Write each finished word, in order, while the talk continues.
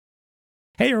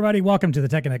Hey, everybody. Welcome to the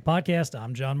Tech Connect podcast.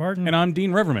 I'm John Martin. And I'm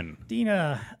Dean Reverman. Dean,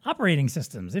 operating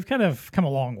systems, they've kind of come a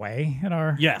long way in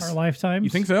our lifetimes.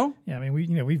 You think so? Yeah, I mean,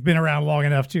 we've been around long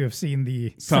enough to have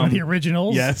seen some of the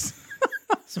originals. Yes.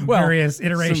 Some various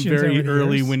iterations. Some very over the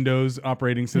early years. Windows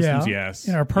operating systems, yes.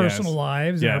 In our personal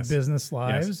lives, in our business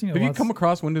lives. Yes. You know, have you come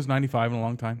across Windows 95 in a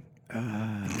long time?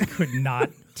 I could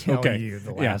not tell you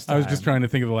the last time. I was just trying to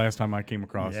think of the last time I came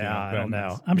across. I don't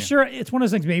know. I'm sure it's one of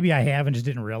those things maybe I have and just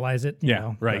didn't realize it. You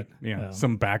know, right. But,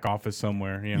 some back office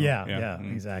somewhere.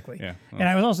 Exactly. Yeah. And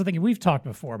I was also thinking, we've talked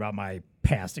before about my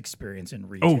past experience in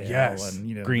retail. Oh, yes.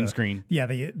 And, green screen. Yeah,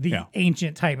 the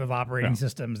ancient type of operating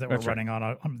systems that were running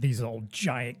on these old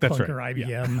giant clunker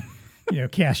IBM.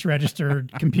 Cash register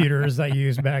computers I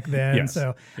used back then. Yes. So,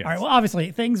 all right. Well,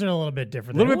 obviously, things are a little bit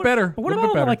different. A little bit better. But what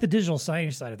about like the digital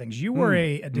signage side of things? You were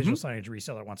a digital signage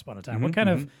reseller once upon a time. What kind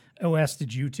of OS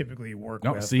did you typically work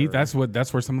with? See, that's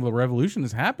where some of the revolution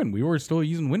has happened. We were still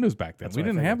using Windows back then. We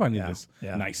didn't have any of this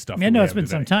nice stuff. I know it's been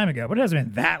some time ago, but it hasn't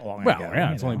been that long ago.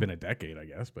 Well, it's only been a decade, I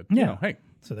guess. But hey.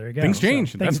 So there you go. Things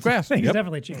change. That's fast. Things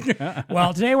definitely change.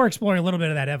 Well, today we're exploring a little bit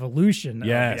of that evolution of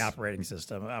the operating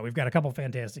system. We've got a couple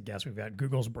fantastic guests. We've got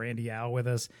Google's Brandy with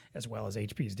us, as well as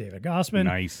HP's David Gosman.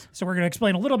 Nice. So we're going to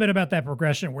explain a little bit about that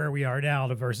progression, where we are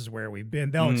now versus where we've been.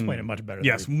 They'll explain it much better.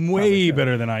 Yes, way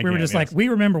better than I can. We were just like, we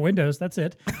remember Windows. That's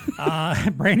it.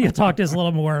 Brandy will talk to us a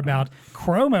little more about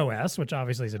Chrome OS, which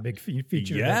obviously is a big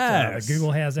feature that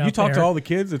Google has out there. You talk to all the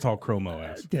kids, it's all Chrome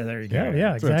OS. Yeah, there you go.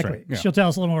 Yeah, exactly. Right. Yeah. She'll tell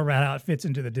us a little more about how it fits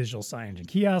into the digital signage and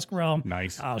kiosk realm.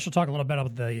 Nice. She'll talk a little bit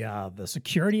about the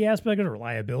security aspect or the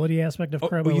reliability aspect of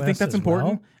Chrome OS. You think that's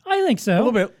important? I think so. A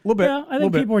little bit. Yeah, I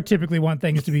think people typically want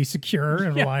things to be secure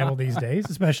and reliable these days,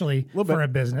 especially for a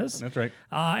business. That's right.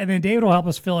 And then David will help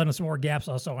us fill in some more gaps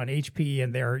also on HP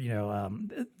and their,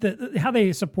 how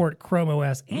they support Chrome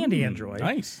OS and Android.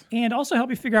 Nice. And also help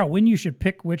you figure out when you should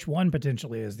pick which one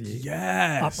potentially is the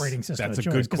operating system. That's of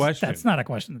a choice, good question. That's not a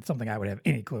question. That's something I would have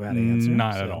any clue how to answer.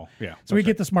 Not at all. Yeah. So we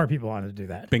get the smart people on to do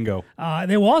that. Bingo.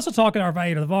 They will also talk in our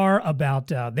Value to the VAR about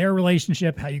their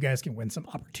relationship, how you guys can win some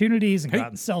opportunities and go out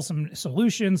and sell some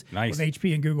solutions with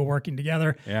HP and Google working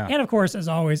together. Yeah. And of course, as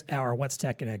always, our What's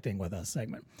Tech Connecting with Us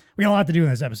segment. We got a lot to do in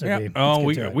this episode. Yeah. Dave. Oh,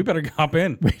 we better hop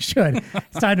in. We should.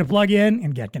 It's time to plug in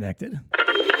and get connected.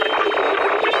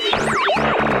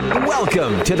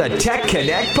 Welcome to the Tech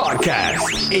Connect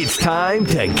podcast. It's time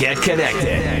to get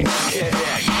connected.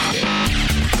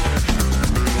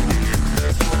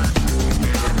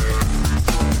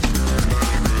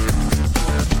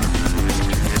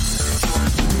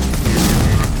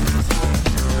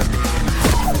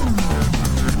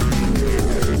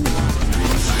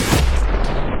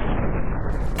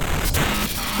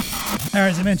 All right,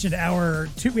 as I mentioned,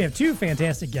 we have two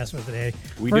fantastic guests with today.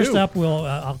 First up,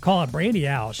 I'll call it Brandy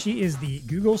Al. She is the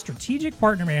Google Strategic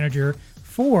Partner Manager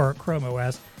for Chrome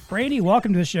OS. Brandy,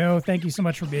 welcome to the show. Thank you so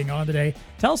much for being on today.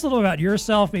 Tell us a little about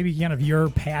yourself, maybe kind of your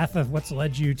path of what's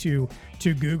led you to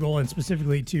Google and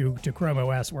specifically to Chrome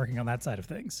OS, working on that side of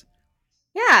things.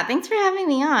 Yeah, thanks for having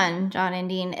me on, John and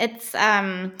Dean. It's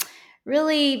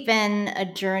really been a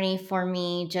journey for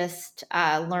me just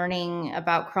learning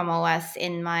about Chrome OS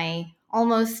in my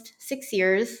almost 6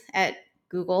 years at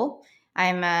Google.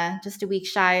 I'm just a week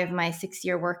shy of my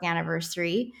 6-year work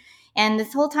anniversary. And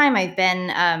this whole time I've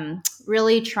been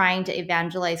really trying to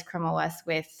evangelize Chrome OS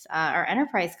with our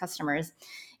enterprise customers.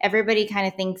 Everybody kind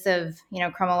of thinks of,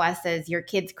 Chrome OS as your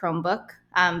kid's Chromebook,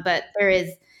 but there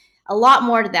is a lot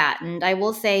more to that. And I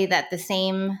will say that the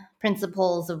same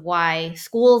principles of why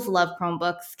schools love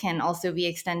Chromebooks can also be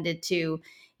extended to,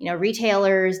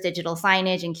 retailers, digital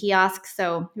signage, and kiosks.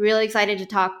 So really excited to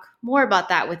talk more about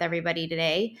that with everybody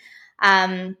today.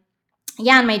 In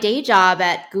my day job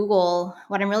at Google,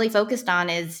 what I'm really focused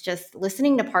on is just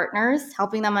listening to partners,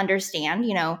 helping them understand,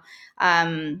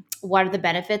 what are the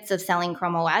benefits of selling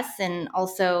Chrome OS, and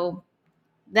also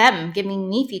them giving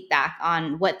me feedback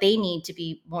on what they need to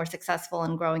be more successful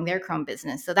in growing their Chrome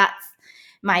business. So that's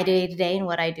my day-to-day and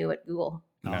what I do at Google.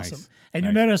 Awesome. Nice. And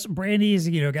you notice Brandy's,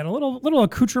 got a little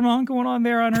accoutrement going on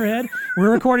there on her head.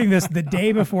 We're recording this the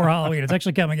day before Halloween. It's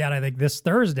actually coming out, I think, this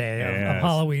Thursday of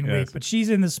Halloween week. But she's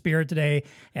in the spirit today,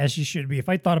 as she should be. If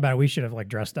I thought about it, we should have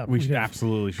dressed up. We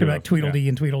absolutely should. Like Tweedledee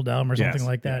and Tweedledum or something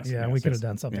like that. We could have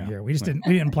done something here. We just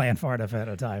didn't plan far enough ahead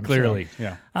of time. Clearly,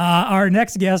 Our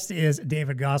next guest is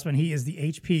David Gosman. He is the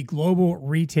HP Global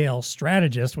Retail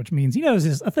Strategist, which means he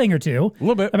knows a thing or two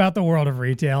about the world of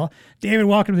retail. David,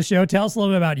 welcome to the show. Tell us a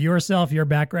little bit about yourself, your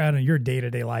background, and your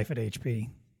day-to-day life at HP.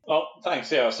 Oh,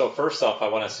 thanks. Yeah. So first off, I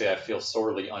want to say I feel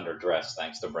sorely underdressed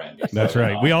thanks to Brandy. That's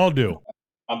right. We all do.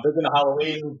 I'm big into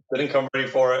Halloween. Didn't come ready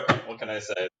for it. What can I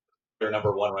say? They're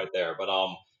number one right there. But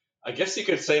I guess you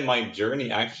could say my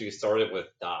journey actually started with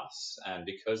DOS, and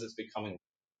because it's becoming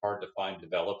hard to find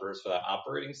developers for that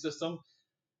operating system,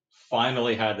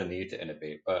 finally had the need to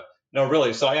innovate. But no,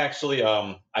 really. So I actually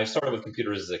I started with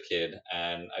computers as a kid,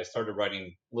 and I started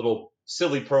writing little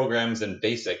silly programs in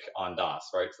BASIC on DOS,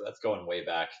 right? So that's going way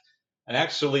back. And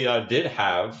actually did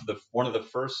have one of the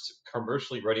first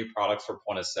commercially ready products for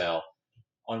point of sale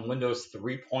on Windows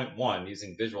 3.1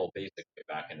 using Visual Basic way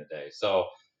back in the day. So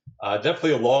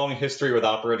definitely a long history with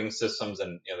operating systems,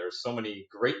 and there's so many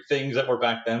great things that were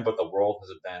back then, but the world has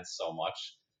advanced so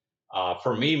much.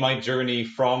 For me, my journey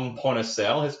from point of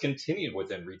sale has continued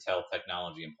within retail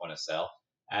technology and point of sale.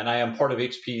 And I am part of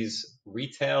HP's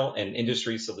retail and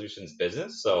industry solutions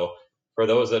business. So for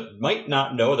those that might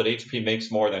not know that HP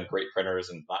makes more than great printers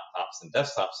and laptops and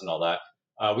desktops and all that,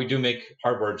 we do make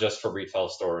hardware just for retail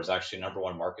stores, actually number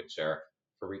one market share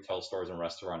for retail stores and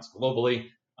restaurants globally.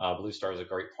 Blue Star is a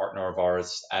great partner of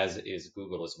ours, as is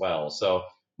Google as well. So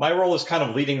my role is kind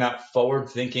of leading that forward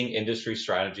thinking industry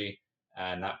strategy,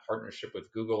 and that partnership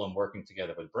with Google and working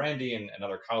together with Brandy and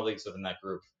other colleagues within that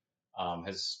group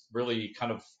has really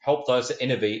kind of helped us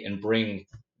innovate and bring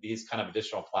these kind of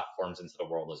additional platforms into the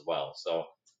world as well. So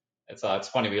it's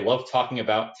funny. We love talking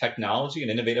about technology and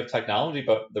innovative technology,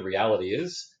 but the reality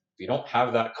is, if you don't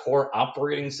have that core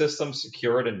operating system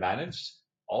secured and managed,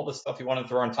 all the stuff you want to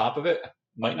throw on top of it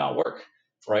might not work,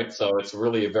 right? So it's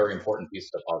really a very important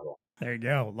piece of the puzzle. There you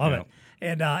go. Love it.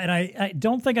 And I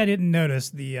don't think I didn't notice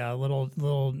the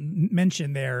little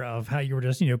mention there of how you were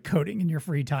just coding in your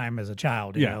free time as a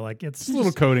child. You know, like it's a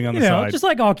little coding on the side, just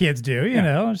like all kids do. You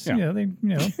know, just, they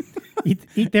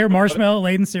eat their marshmallow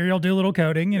laden cereal, do a little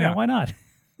coding. You know, why not?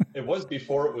 It was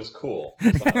before it was cool. So,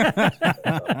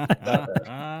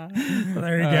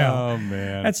 there you go. Oh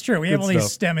man, that's true. We Good have all these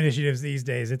stuff. STEM initiatives these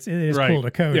days. It is cool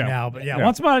to code now, but Yeah.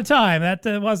 once upon a time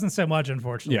that wasn't so much,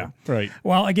 unfortunately. Yeah, right.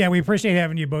 Well, again, we appreciate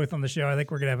having you both on the show. I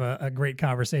think we're gonna have a great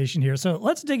conversation here. So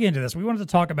let's dig into this. We wanted to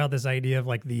talk about this idea of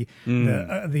like the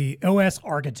OS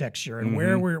architecture and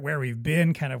where we've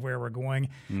been, kind of where we're going.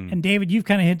 And David, you've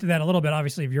kind of hinted that a little bit.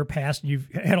 Obviously, of your past, you've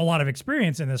had a lot of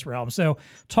experience in this realm. So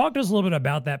talk to us a little bit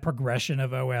about that progression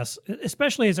of OS,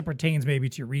 especially as it pertains maybe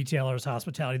to retailers,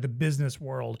 hospitality, the business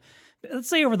world, let's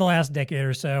say over the last decade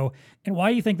or so, and why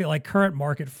you think that like current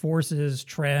market forces,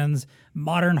 trends,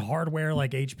 modern hardware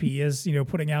like HP is,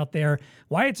 putting out there,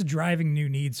 why it's driving new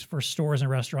needs for stores and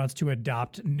restaurants to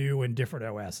adopt new and different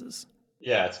OSs.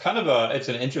 Yeah, it's kind of it's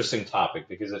an interesting topic,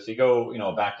 because if you go,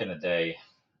 back in the day,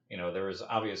 there was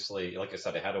obviously, like I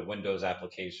said, I had a Windows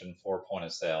application for point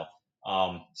of sale.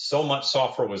 So much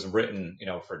software was written,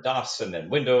 for DOS and then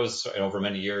Windows over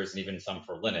many years, and even some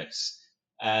for Linux.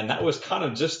 And that was kind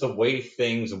of just the way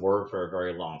things were for a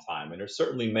very long time. And there's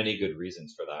certainly many good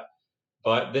reasons for that.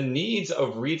 But the needs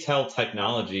of retail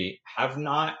technology have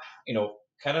not,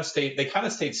 kind of stayed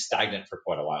stagnant for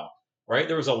quite a while, right?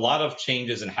 There was a lot of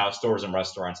changes in how stores and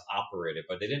restaurants operated,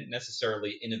 but they didn't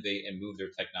necessarily innovate and move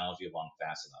their technology along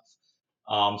fast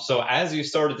enough. So as you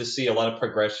started to see a lot of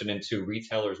progression into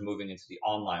retailers moving into the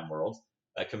online world,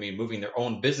 that can be moving their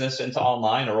own business into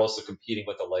online, or also competing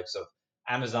with the likes of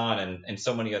Amazon and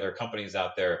so many other companies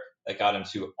out there that got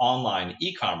into online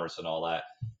e-commerce and all that.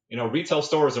 Retail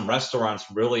stores and restaurants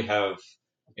really have,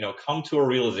 come to a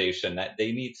realization that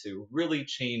they need to really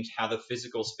change how the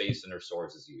physical space in their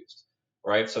stores is used,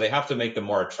 right? So they have to make them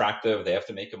more attractive. They have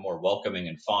to make them more welcoming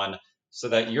and fun, so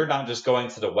that you're not just going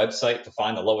to the website to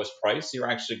find the lowest price. You're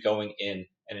actually going in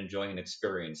and enjoying an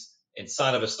experience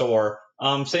inside of a store.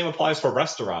 Same applies for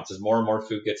restaurants, as more and more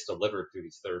food gets delivered through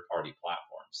these third-party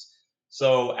platforms.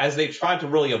 So as they try to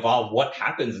really evolve what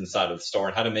happens inside of the store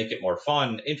and how to make it more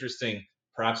fun, interesting,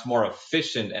 perhaps more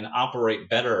efficient, and operate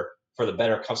better for the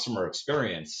better customer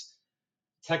experience,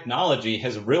 technology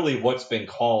has really what's been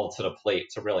called to the plate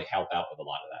to really help out with a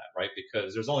lot of that, right?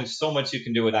 Because there's only so much you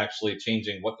can do with actually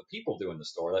changing what the people do in the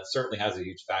store. That certainly has a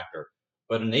huge factor,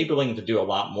 but enabling to do a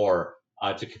lot more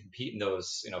to compete in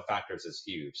those factors is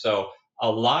huge. So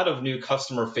a lot of new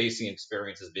customer facing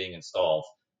experiences being installed.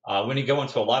 When you go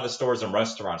into a lot of stores and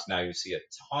restaurants now, you see a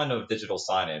ton of digital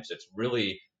signage. It's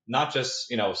really not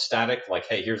just static, like,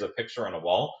 hey, here's a picture on a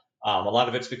wall. A lot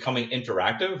of it's becoming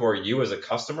interactive, where you as a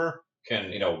customer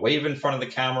can wave in front of the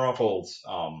camera,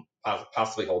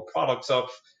 possibly hold products up.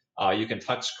 You can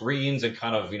touch screens and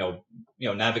kind of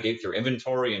navigate through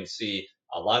inventory and see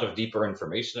a lot of deeper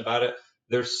information about it.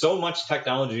 There's so much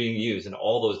technology being used in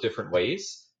all those different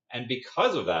ways, and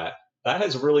because of that, that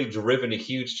has really driven a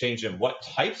huge change in what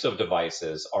types of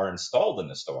devices are installed in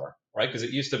the store, right? Because it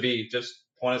used to be just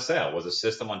point of sale was a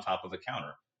system on top of a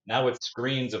counter. Now it's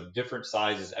screens of different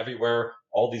sizes everywhere.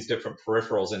 All these different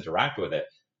peripherals interact with it.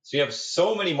 So you have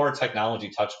so many more technology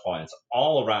touch points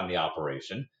all around the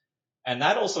operation. And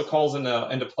that also calls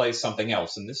into play something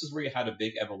else. And this is where you had a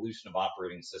big evolution of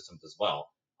operating systems as well.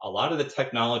 A lot of the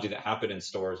technology that happened in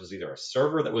stores was either a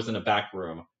server that was in a back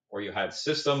room, or you had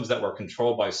systems that were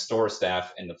controlled by store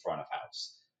staff in the front of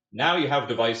house. Now you have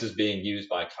devices being used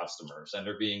by customers, and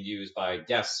they're being used by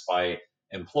guests, by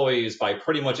employees, by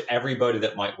pretty much everybody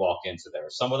that might walk into there.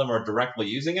 Some of them are directly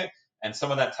using it, and some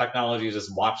of that technology is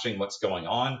just watching what's going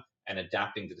on and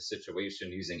adapting to the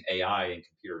situation using AI and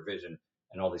computer vision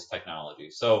and all these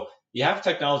technologies. So you have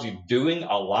technology doing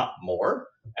a lot more.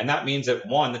 And that means that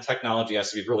one, the technology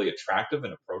has to be really attractive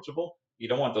and approachable. You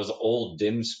don't want those old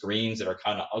dim screens that are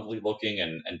kind of ugly looking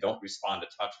and don't respond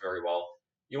to touch very well.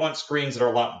 You want screens that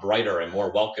are a lot brighter and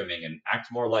more welcoming and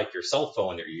act more like your cell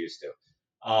phone that you're used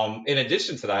to. In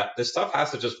addition to that, this stuff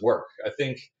has to just work. I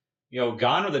think,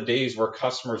 gone are the days where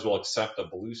customers will accept a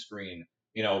blue screen,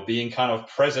 being kind of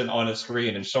present on a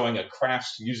screen and showing a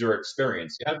crashed user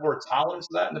experience. You had more tolerance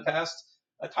to that in the past.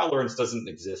 That tolerance doesn't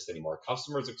exist anymore.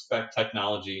 Customers expect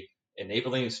technology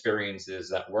enabling experiences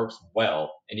that works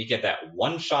well, and you get that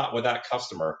one shot with that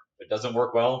customer. If it doesn't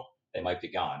work well, they might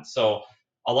be gone. So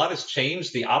a lot has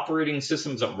changed. The operating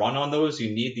systems that run on those,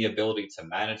 you need the ability to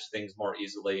manage things more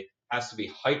easily. It has to be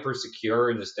hyper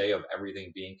secure in this day of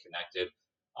everything being connected.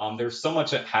 There's so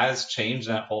much that has changed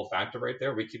in that whole factor right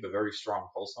there. We keep a very strong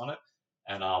pulse on it.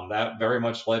 And that very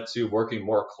much led to working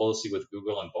more closely with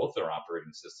Google and both their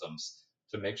operating systems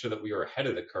to make sure that we were ahead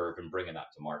of the curve in bringing that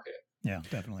to market. Yeah,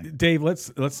 definitely. Dave,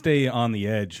 let's stay on the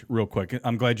edge real quick.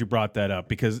 I'm glad you brought that up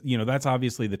because, that's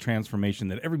obviously the transformation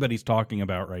that everybody's talking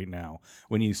about right now.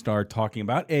 When you start talking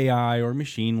about AI or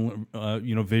machine,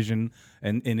 vision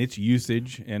and its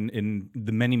usage and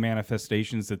the many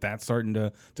manifestations that's starting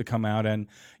to come out, and,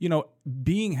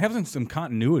 having some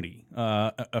continuity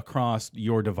across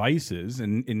your devices,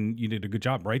 and you did a good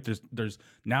job, right? There's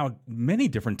now many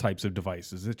different types of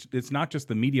devices. It's not just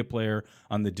the media player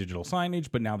on the digital signage,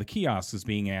 but now the kiosk is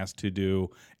being asked to do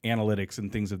analytics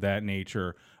and things of that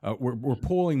nature. We're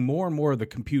pulling more and more of the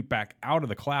compute back out of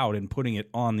the cloud and putting it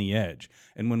on the edge.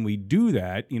 And when we do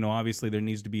that, obviously there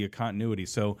needs to be a continuity.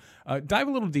 So dive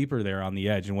a little deeper there on the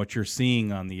edge and what you're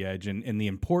seeing on the edge and the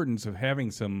importance of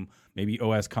having some maybe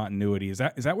OS continuity. Is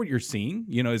that what you're seeing?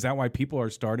 Is that why people are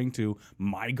starting to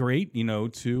migrate,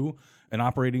 to an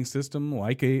operating system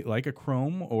like a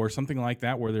Chrome or something like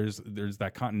that, where there's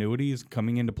that continuity is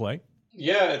coming into play?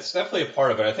 Yeah, it's definitely a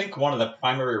part of it. I think one of the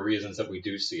primary reasons that we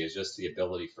do see is just the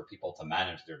ability for people to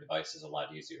manage their devices a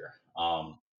lot easier.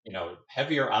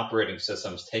 Heavier operating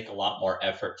systems take a lot more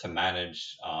effort to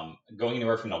manage, going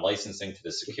anywhere from the licensing to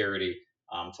the security,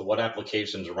 to what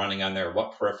applications are running on there,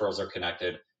 what peripherals are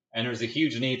connected. And there's a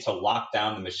huge need to lock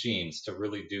down the machines to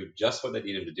really do just what they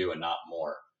needed to do and not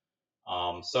more.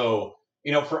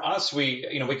 For us, we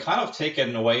kind of take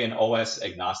in a way an OS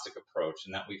agnostic approach,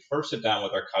 in that we first sit down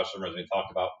with our customers and we talk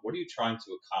about what are you trying to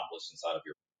accomplish inside of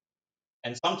your.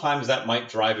 And sometimes that might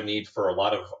drive a need for a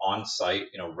lot of on-site,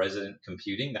 resident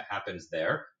computing that happens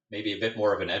there, maybe a bit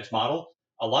more of an edge model.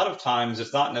 A lot of times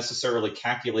it's not necessarily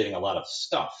calculating a lot of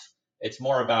stuff. It's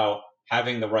more about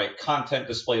having the right content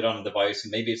displayed on the device,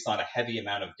 and maybe it's not a heavy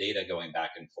amount of data going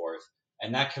back and forth.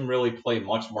 And that can really play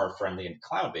much more friendly in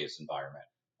cloud-based environment.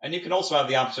 And you can also have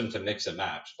the option to mix and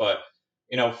match. But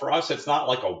for us, it's not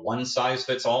like a one size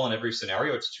fits all in every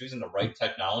scenario. It's choosing the right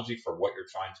technology for what you're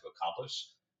trying to accomplish.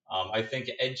 I think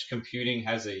edge computing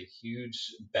has a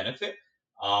huge benefit,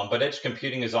 but edge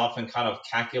computing is often kind of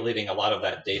calculating a lot of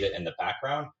that data in the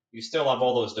background. You still have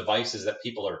all those devices that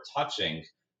people are touching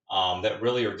that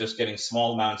really are just getting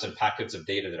small amounts and packets of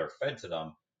data that are fed to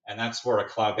them. And that's where a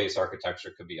cloud-based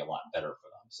architecture could be a lot better for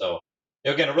them. So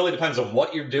again, it really depends on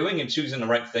what you're doing and choosing the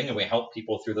right thing, and we help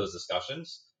people through those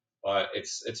discussions. But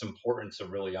it's important to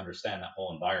really understand that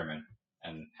whole environment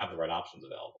and have the right options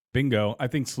available. Bingo. I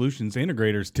think solutions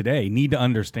integrators today need to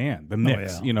understand the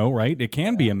mix, right? It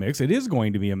can be a mix. It is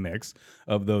going to be a mix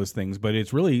of those things, but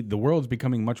it's really, the world's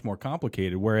becoming much more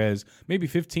complicated. Whereas maybe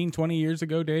 15, 20 years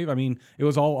ago, Dave, it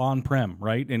was all on-prem,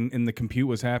 right? And the compute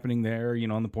was happening there,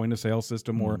 on the point of sale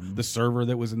system or the server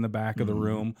that was in the back of the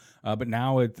room. But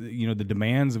now the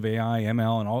demands of AI,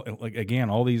 ML, and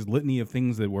all these litany of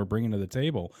things that we're bringing to the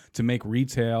table to make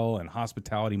retail and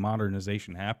hospitality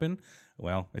modernization happen.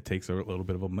 Well, it takes a little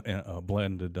bit of a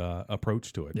blended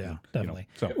approach to it. Yeah, definitely.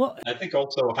 I think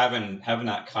also having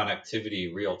that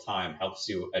connectivity real time helps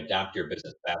you adapt your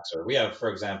business faster. We have, for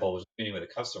example, I was meeting with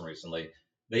a customer recently.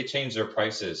 They change their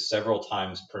prices several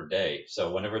times per day.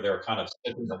 So whenever they're kind of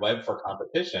sifting the web for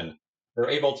competition, they're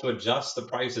able to adjust the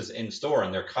prices in store,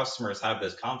 and their customers have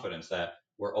this confidence that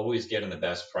we're always getting the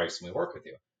best price when we work with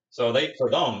you. So for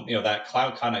them, that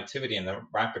cloud connectivity and the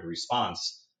rapid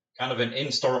response, kind of an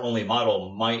in-store only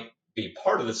model might be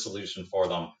part of the solution for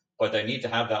them, but they need to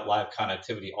have that live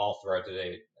connectivity all throughout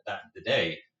the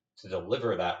day to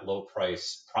deliver that low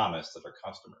price promise to their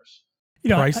customers.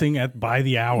 Pricing at by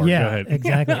the hour. Yeah, Go ahead.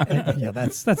 Exactly. Yeah,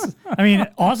 that's. I mean,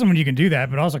 awesome when you can do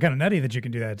that, but also kind of nutty that you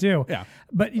can do that too. Yeah.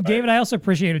 But David, I also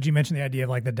appreciated you mentioned the idea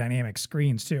of like the dynamic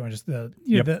screens too, and just the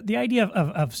idea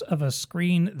of a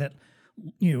screen that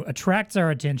attracts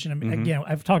our attention. I mean, again,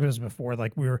 I've talked about this before.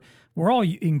 Like we're all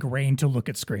ingrained to look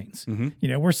at screens.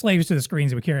 We're slaves to the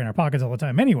screens that we carry in our pockets all the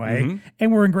time anyway,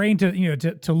 and we're ingrained to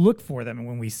to look for them. And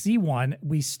when we see one,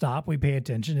 we stop, we pay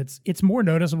attention. It's more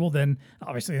noticeable than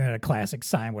obviously than a classic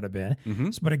sign would have been.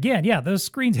 But again, those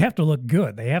screens have to look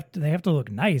good. They have to look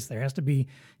nice. There has to be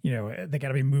they got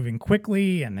to be moving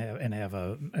quickly and have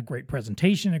a great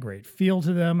presentation, a great feel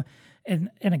to them.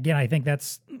 And again, I think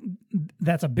that's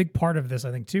a big part of this, I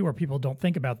think, too, where people don't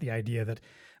think about the idea that,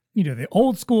 the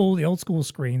old school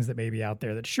screens that may be out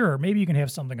there, that sure, maybe you can have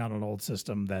something on an old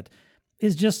system that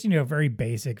is just, very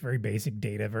basic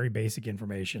data, very basic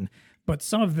information. But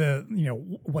some of the,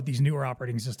 what these newer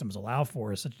operating systems allow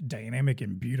for is such dynamic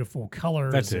and beautiful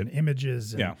colors and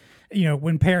images. And,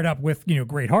 when paired up with,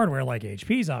 great hardware like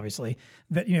HP's, obviously,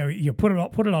 that, you put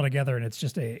it all together and it's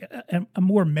just a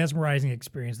more mesmerizing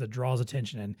experience that draws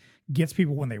attention and gets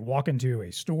people when they walk into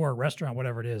a store, restaurant,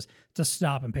 whatever it is, to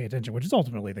stop and pay attention, which is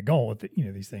ultimately the goal with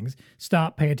these things.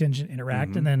 Stop, pay attention,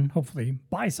 interact, and then hopefully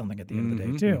buy something at the end of the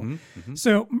day too.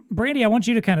 So, Brandy, I want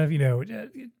you to kind of,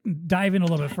 dive in a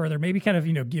little bit further, maybe kind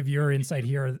of, give your insight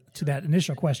here to that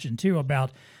initial question too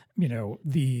about,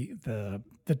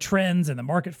 the trends and the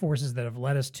market forces that have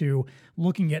led us to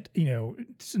looking at,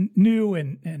 new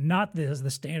and not the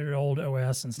standard old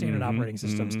OS and standard operating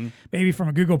systems. Maybe from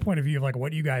a Google point of view of like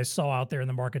what you guys saw out there in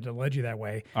the market that led you that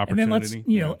way. And then let's,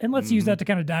 let's use that to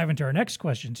kind of dive into our next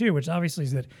question too, which obviously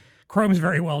is that Chrome is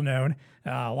very well known.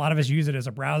 A lot of us use it as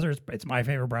a browser. It's my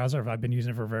favorite browser. I've been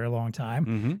using it for a very long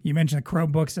time. You mentioned the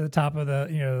Chromebooks at the top of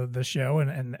the show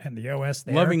and the OS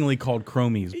there. Lovingly called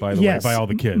Chromies, by the way, by all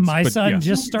the kids. My son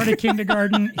just started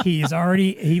kindergarten.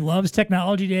 He loves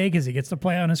Technology Day because he gets to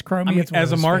play on his Chromie. I mean,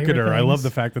 as a marketer, I love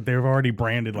the fact that they've already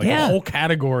branded like a whole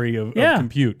category of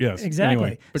compute. Yes, exactly.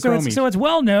 Anyway, so it's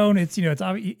well known. It's you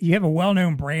have a well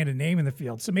known brand and name in the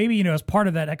field. So maybe as part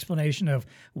of that explanation of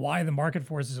why the market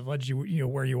forces have led you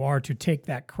where you are to take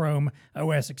that Chrome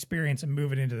OS experience and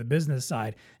move it into the business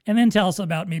side, and then tell us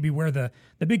about maybe where the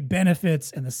big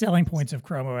benefits and the selling points of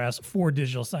Chrome OS for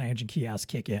digital signage and kiosks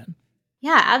kick in.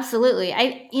 Yeah, absolutely.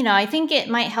 I think it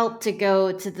might help to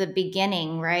go to the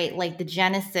beginning, right? Like the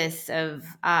genesis of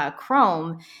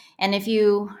Chrome. And if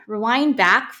you rewind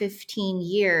back 15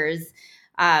 years,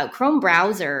 Chrome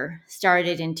browser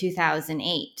started in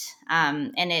 2008,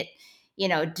 and it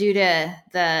due to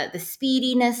the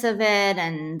speediness of it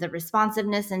and the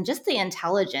responsiveness and just the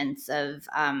intelligence of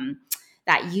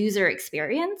that user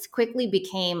experience, quickly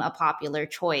became a popular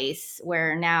choice,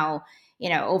 where now,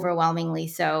 overwhelmingly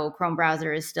so, Chrome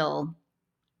browser is still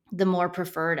the more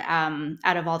preferred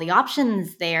out of all the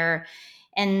options there.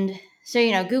 And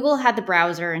so, Google had the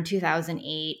browser in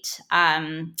 2008.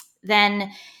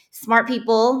 Then smart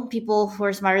people who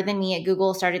are smarter than me at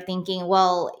Google started thinking,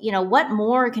 well, what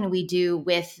more can we do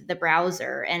with the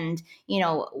browser? And,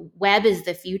 web is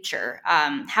the future.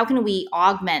 How can we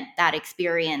augment that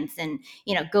experience and,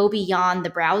 go beyond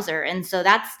the browser? And so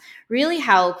that's really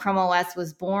how Chrome OS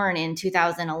was born in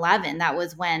 2011. That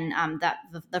was when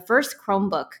the first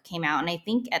Chromebook came out. And I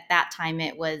think at that time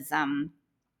it was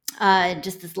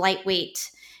just this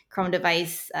lightweight Chrome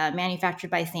device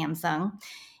manufactured by Samsung.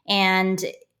 And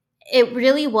it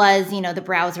really was, the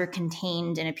browser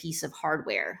contained in a piece of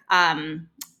hardware.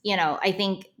 I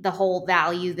think the whole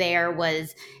value there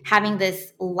was having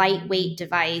this lightweight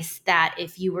device that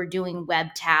if you were doing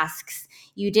web tasks,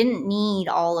 you didn't need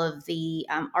all of the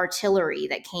artillery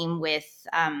that came with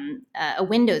a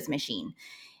Windows machine.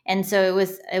 And so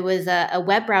it was a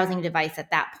web browsing device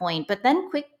at that point. But then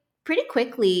pretty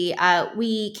quickly,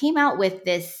 we came out with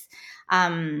this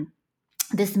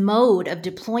this mode of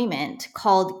deployment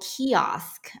called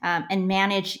kiosk and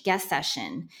managed guest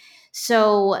session.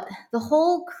 So the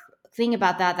whole thing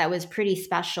about that was pretty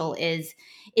special is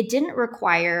it didn't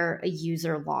require a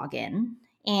user login,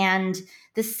 and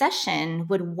the session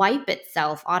would wipe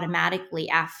itself automatically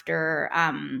after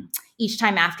each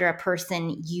time after a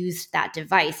person used that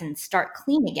device and start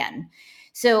clean again.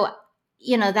 So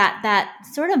that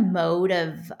sort of mode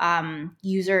of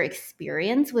user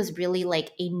experience was really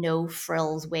like a no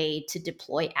frills way to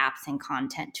deploy apps and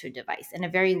content to a device in a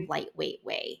very lightweight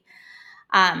way.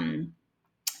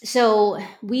 So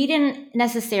we didn't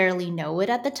necessarily know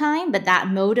it at the time, but that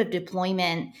mode of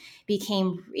deployment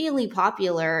became really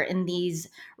popular in these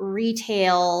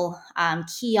retail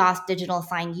kiosk digital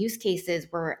sign use cases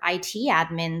where IT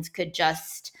admins could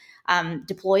just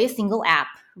deploy a single app,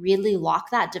 really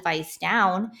lock that device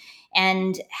down,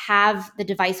 and have the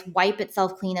device wipe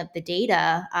itself clean of the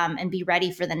data and be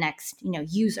ready for the next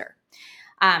user.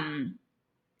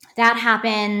 That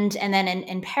happened, and then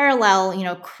in parallel,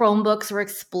 Chromebooks were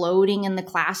exploding in the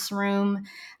classroom.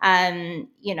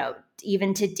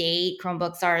 Even to date,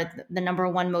 Chromebooks are the number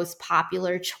one most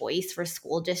popular choice for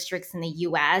school districts in the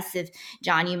US. If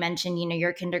John, you mentioned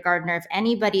your kindergartner, if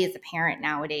anybody is a parent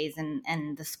nowadays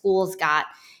and the school's got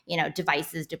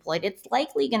devices deployed, it's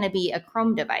likely going to be a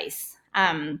Chrome device.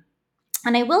 And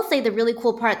I will say the really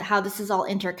cool part, how this is all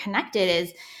interconnected,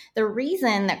 is the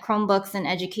reason that Chromebooks in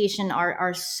education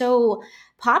are so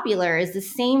popular is the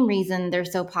same reason they're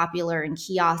so popular in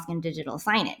kiosk and digital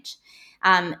signage.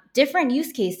 Different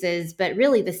use cases, but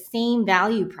really the same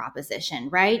value proposition,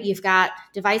 right? You've got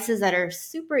devices that are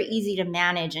super easy to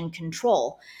manage and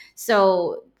control.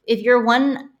 So if you're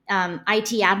one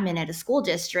IT admin at a school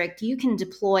district, you can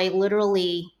deploy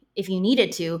literally, if you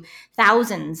needed to,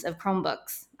 thousands of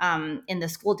Chromebooks in the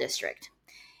school district.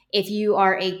 If you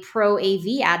are a pro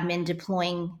AV admin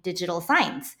deploying digital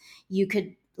signs, you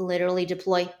could literally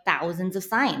deploy thousands of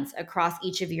signs across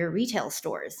each of your retail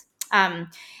stores. And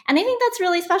I think that's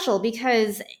really special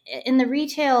because in the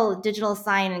retail digital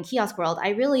sign and kiosk world,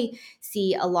 I really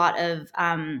see a lot of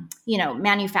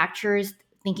manufacturers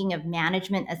thinking of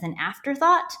management as an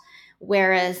afterthought,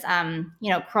 whereas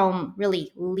Chrome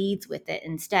really leads with it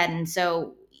instead. And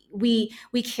so we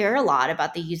care a lot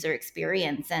about the user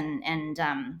experience and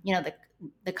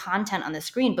the content on the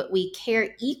screen, but we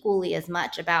care equally as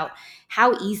much about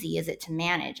how easy is it to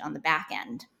manage on the back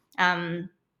end.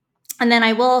 And then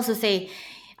I will also say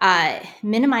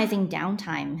minimizing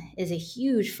downtime is a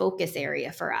huge focus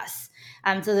area for us.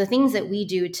 So the things that we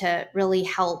do to really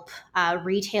help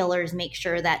retailers make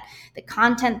sure that the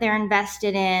content they're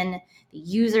invested in, the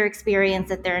user experience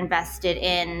that they're invested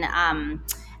in,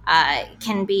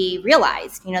 can be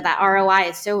realized. That ROI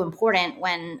is so important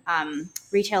when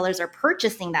retailers are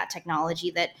purchasing that technology,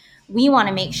 that we want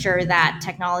to make sure that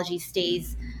technology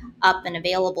stays up and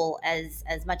available as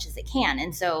much as it can.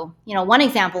 And so, one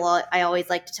example I always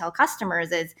like to tell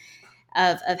customers is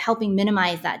of helping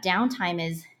minimize that downtime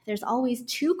is there's always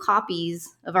 2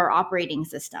 copies of our operating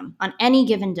system on any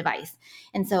given device.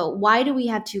 And so why do we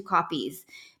have 2 copies?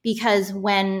 Because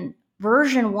when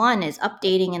version 1 is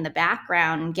updating in the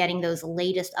background and getting those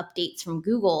latest updates from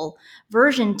Google,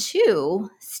 version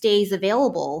 2 stays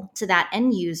available to that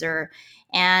end user.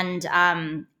 And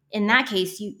in that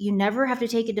case, you never have to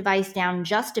take a device down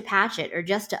just to patch it or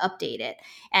just to update it.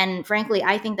 And frankly,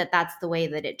 I think that that's the way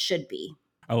that it should be.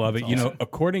 I love it. Awesome.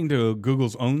 According to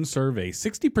Google's own survey,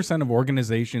 60% of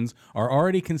organizations are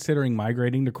already considering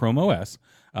migrating to Chrome OS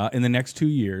in the next 2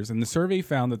 years. And the survey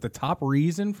found that the top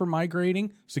reason for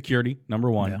migrating, security, number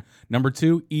 1. Yeah. Number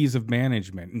 2, ease of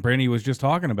management. And Brandy was just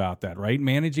talking about that, right?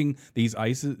 Managing these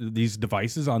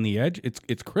devices on the edge,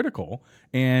 it's critical.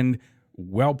 And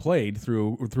well played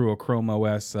through a Chrome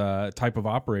OS type of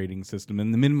operating system,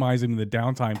 and the minimizing the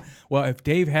downtime. Well, if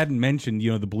Dave hadn't mentioned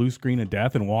the blue screen of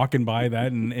death and walking by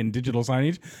that and digital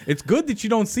signage, it's good that you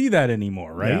don't see that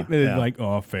anymore, right? Yeah. Like,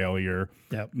 failure,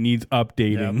 needs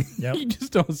updating. Yep. You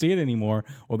just don't see it anymore.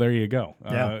 Well, there you go.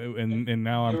 And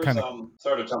now I'm kind of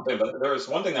sorry to jump in, but there was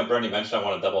one thing that Brandy mentioned I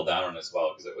want to double down on as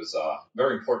well, because it was a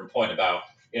very important point about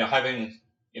having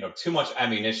too much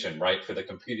ammunition, right, for the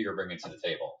computer you're bringing to the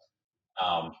table.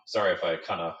 Sorry if I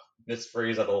kind of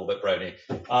misphrase that a little bit, Brandy.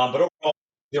 But overall,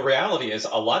 the reality is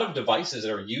a lot of devices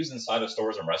that are used inside of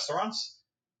stores and restaurants,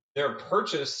 they're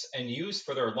purchased and used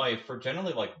for their life for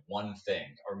generally like one thing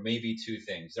or maybe 2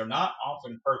 things. They're not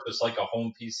often purchased like a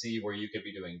home PC where you could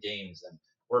be doing games and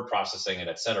word processing and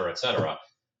et cetera, et cetera.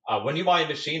 When you buy a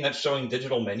machine that's showing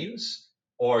digital menus,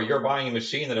 or you're buying a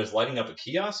machine that is lighting up a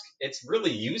kiosk, it's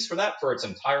really used for that for its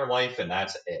entire life, and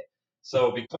that's it.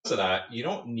 So because of that, you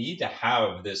don't need to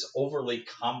have this overly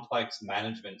complex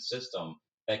management system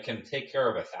that can take care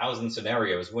of 1,000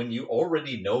 scenarios when you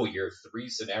already know your 3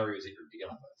 scenarios that you're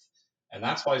dealing with. And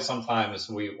that's why sometimes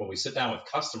when we sit down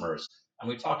with customers and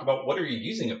we talk about what are you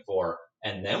using it for,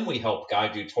 and then we help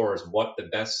guide you towards what the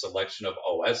best selection of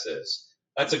OS is.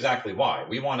 That's exactly why.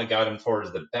 We want to guide them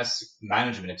towards the best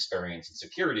management experience and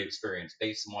security experience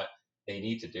based on what they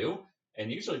need to do.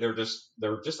 And usually they're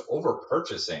just over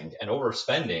purchasing and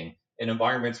overspending in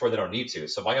environments where they don't need to.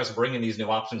 So by us bringing these new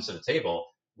options to the table,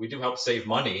 we do help save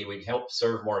money. We help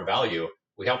serve more value.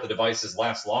 We help the devices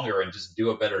last longer and just do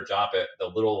a better job at the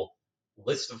little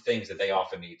list of things that they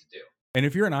often need to do. And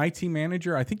if you're an IT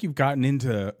manager, I think you've gotten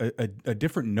into a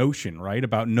different notion, right,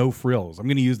 about no frills. I'm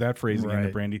going to use that phrase again,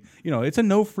 Brandy. It's a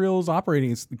no frills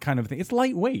operating kind of thing. It's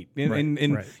lightweight. And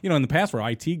in the past where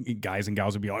IT guys and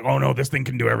gals would be like, oh, no, this thing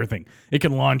can do everything. It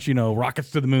can launch,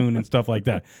 rockets to the moon and stuff like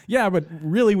that. Yeah, but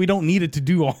really we don't need it to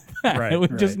do all that. We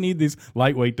just need this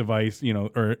lightweight device,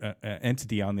 or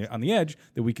entity on the edge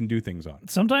that we can do things on.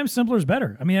 Sometimes simpler is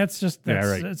better. I mean, that's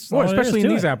especially in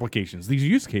these applications, these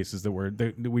use cases that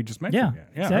we just mentioned. Yeah,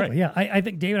 exactly. Right. Yeah, I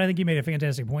think David, you made a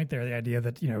fantastic point there. The idea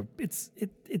that it's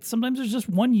sometimes there's just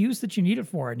one use that you need it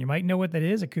for, and you might know what that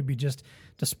is. It could be just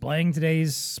displaying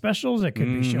today's specials. It could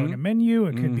be showing a menu.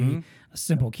 It could be a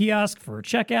simple kiosk for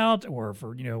checkout, or for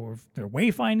or they're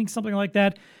wayfinding, something like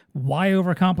that. Why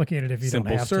overcomplicate it if you don't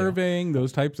have to? Simple serving,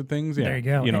 those types of things. Yeah. There you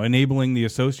go. Enabling the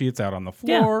associates out on the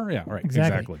floor. Yeah, right.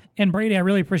 Exactly. And Brady, I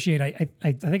really appreciate. I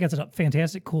think that's a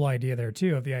fantastic, cool idea there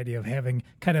too. Of the idea of having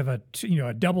kind of a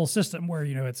double system where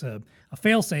it's a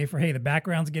fail safe for, hey, the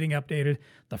background's getting updated,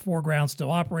 the foreground's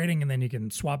still operating, and then you can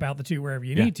swap out the two wherever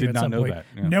you need to at some point.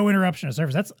 No interruption of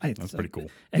service. That's pretty cool.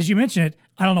 As you mentioned it,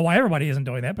 I don't know why everybody isn't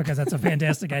doing that, because that's a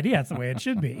fantastic idea. That's the way it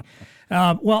should be.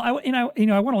 I want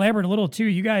to elaborate a little too.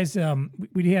 You guys,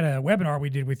 we had a webinar we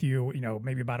did with you,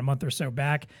 maybe about a month or so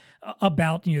back,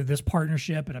 about this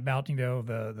partnership and about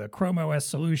the Chrome OS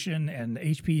solution and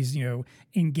HP's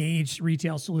engaged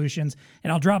retail solutions.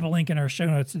 And I'll drop a link in our show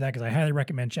notes to that, because I highly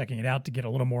recommend checking it out to get a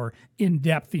little more in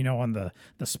depth, on the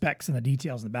specs and the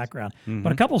details in the background.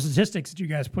 But a couple of statistics that you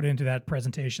guys put into that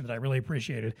presentation that I really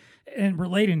appreciated, and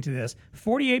relating to this,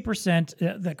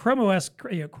 48%, the Chrome OS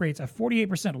creates a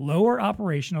 48% lower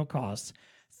operational costs,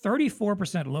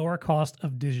 34% lower cost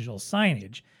of digital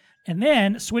signage. And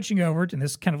then switching over, and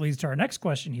this kind of leads to our next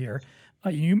question here.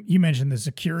 You mentioned the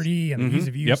security and the ease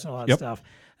of use, all that stuff.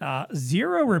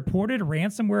 0 reported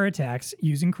ransomware attacks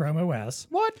using Chrome OS.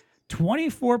 What?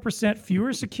 24%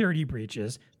 fewer security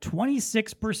breaches,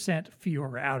 26% fewer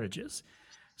outages.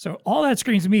 So all that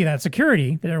screams to me that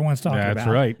security that everyone's talking about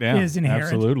is inherent.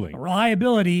 Absolutely.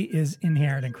 Reliability is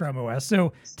inherent in Chrome OS.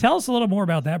 So tell us a little more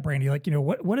about that, Brandy.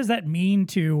 What does that mean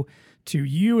to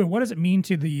you, and what does it mean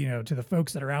to the to the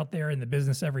folks that are out there in the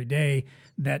business every day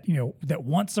that that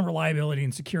want some reliability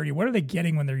and security? What are they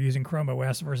getting when they're using Chrome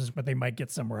OS versus what they might get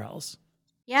somewhere else?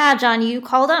 Yeah, John, you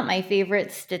called out my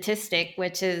favorite statistic,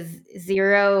 which is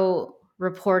 0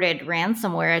 reported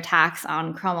ransomware attacks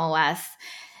on Chrome OS.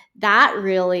 That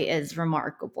really is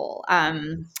remarkable.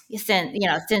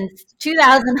 Since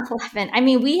 2011,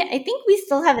 I think we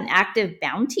still have an active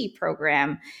bounty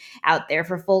program out there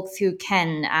for folks who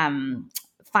can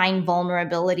find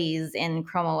vulnerabilities in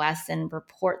Chrome OS and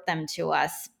report them to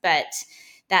us. But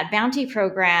that bounty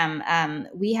program,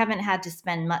 we haven't had to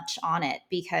spend much on it,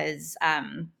 because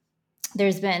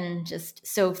there's been just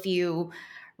so few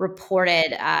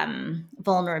reported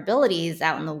vulnerabilities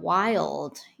out in the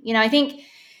wild. I think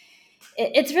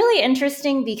it's really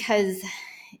interesting, because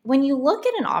when you look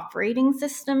at an operating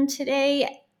system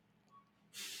today,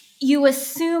 you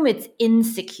assume it's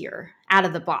insecure out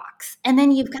of the box. And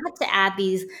then you've got to add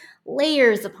these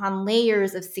layers upon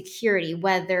layers of security,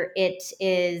 whether it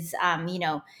is,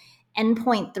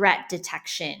 endpoint threat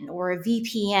detection or a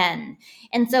VPN.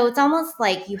 And so it's almost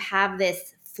like you have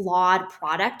this flawed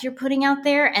product you're putting out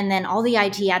there, and then all the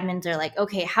IT admins are like,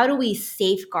 okay, how do we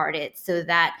safeguard it so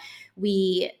that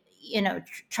we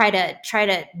try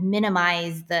to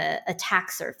minimize the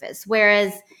attack surface?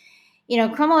 Whereas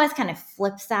Chrome OS kind of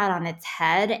flips that on its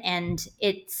head, and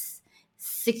it's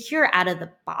secure out of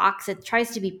the box. It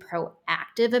tries to be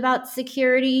proactive about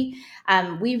security.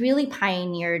 We really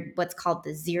pioneered what's called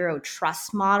the zero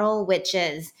trust model, which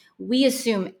is we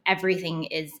assume everything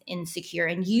is insecure,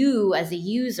 and you as a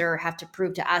user have to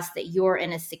prove to us that you're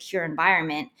in a secure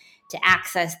environment to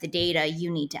access the data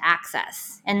you need to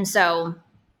access. And so,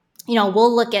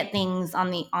 we'll look at things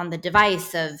on the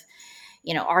device of,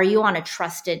 are you on a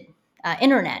trusted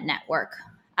internet network?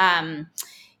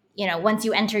 Once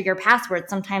you enter your password,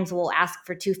 sometimes we'll ask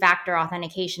for 2-factor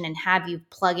authentication and have you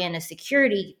plug in a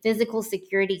physical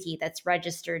security key that's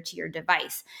registered to your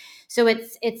device. So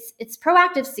it's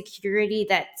proactive security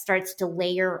that starts to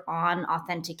layer on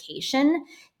authentication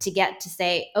to get to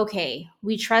say, okay,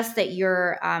 we trust that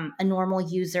you're a normal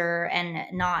user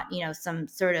and not, some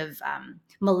sort of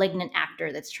malignant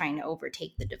actor that's trying to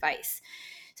overtake the device.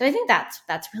 So I think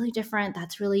that's really different.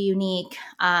 That's really unique.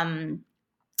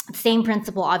 Same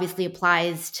principle obviously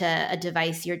applies to a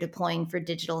device you're deploying for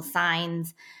digital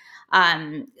signs.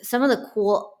 Some of the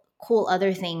cool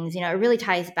other things, it really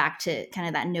ties back to kind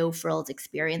of that no frills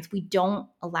experience. We don't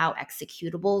allow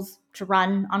executables to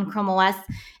run on Chrome OS.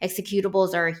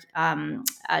 Executables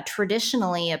are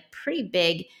traditionally a pretty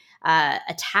big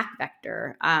attack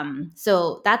vector.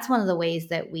 So that's one of the ways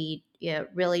that we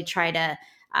really try to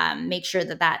make sure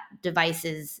that device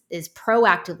is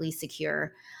proactively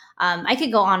secure. I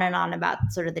could go on and on about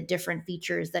sort of the different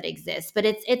features that exist, but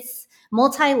it's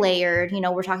multi-layered.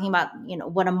 We're talking about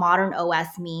what a modern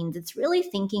OS means. It's really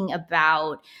thinking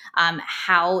about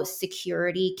how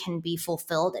security can be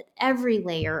fulfilled at every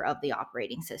layer of the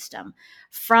operating system,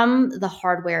 from the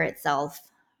hardware itself,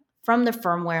 from the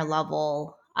firmware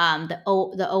level,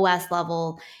 the OS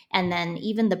level, and then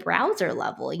even the browser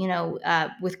level.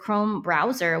 With Chrome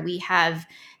browser, we have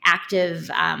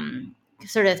active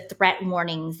sort of threat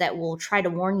warnings that will try to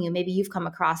warn you. Maybe you've come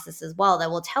across this as well, that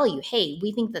will tell you, hey,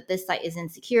 we think that this site is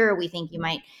insecure. We think you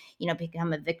might,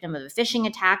 become a victim of a phishing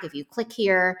attack if you click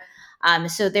here.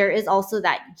 So there is also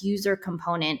that user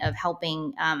component of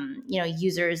helping,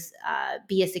 users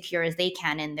be as secure as they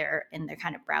can in their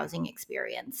kind of browsing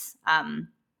experience.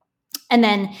 And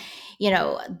then,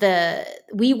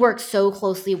 we work so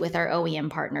closely with our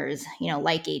OEM partners,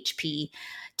 like HP,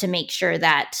 to make sure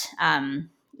that,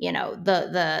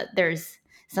 there's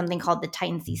something called the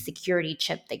Titan C security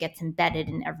chip that gets embedded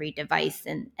in every device.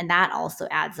 And that also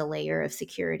adds a layer of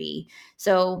security.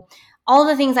 So all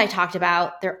the things I talked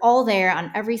about, they're all there on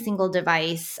every single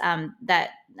device that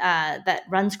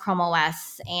runs Chrome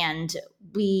OS. And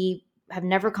we have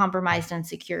never compromised on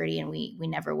security, and we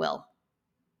never will.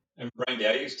 And Brandy,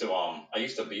 I used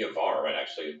to be a VAR, right?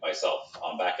 Actually, myself,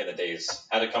 back in the days,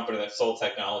 had a company that sold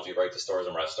technology right to stores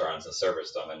and restaurants and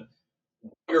serviced them. And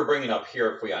what you're bringing up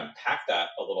here, if we unpack that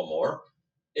a little more,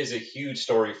 is a huge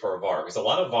story for a VAR, because a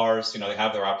lot of VARs, they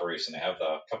have their operation. They have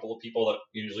a couple of people that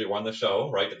usually run the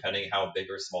show, right? Depending how big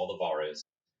or small the VAR is.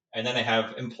 And then they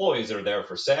have employees that are there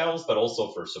for sales, but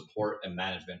also for support and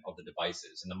management of the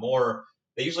devices. And the more,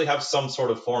 they usually have some sort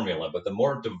of formula, but the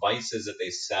more devices that they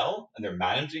sell and they're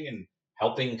managing and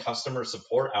helping customer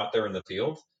support out there in the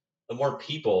field, the more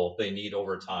people they need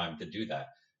over time to do that.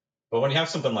 But when you have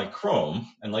something like Chrome,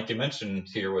 and like you mentioned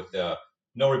here with the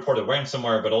no reported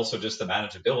ransomware, but also just the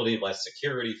manageability, less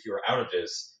security, fewer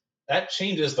outages, that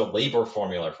changes the labor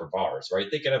formula for VARs, right?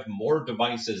 They can have more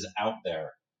devices out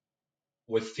there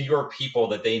with fewer people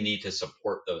that they need to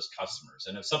support those customers.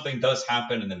 And if something does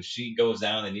happen and the machine goes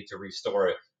down, they need to restore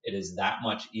it, it is that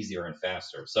much easier and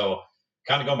faster. So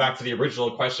kind of going back to the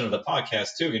original question of the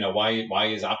podcast too, why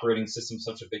is operating system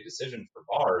such a big decision for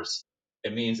VARs?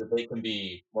 It means that they can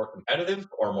be more competitive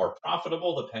or more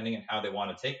profitable depending on how they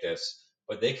want to take this,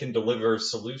 but they can deliver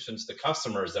solutions to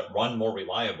customers that run more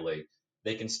reliably.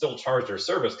 They can still charge their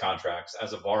service contracts,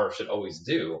 as a VAR should always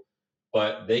do,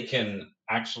 but they can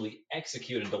actually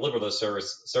execute and deliver those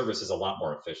services a lot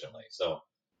more efficiently. So I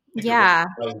think Yeah.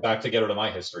 I was back to get rid of my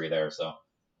history there. So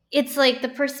It's like the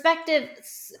perspective,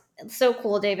 so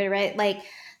cool, David, right? Like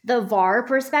the VAR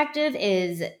perspective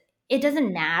is, it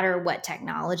doesn't matter what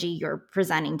technology you're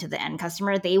presenting to the end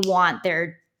customer. They want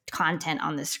their content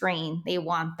on the screen. They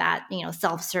want that,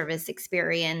 self-service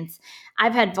experience.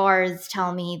 I've had VARs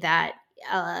tell me that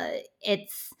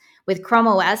it's with Chrome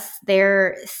OS,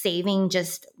 they're saving,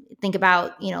 just think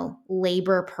about,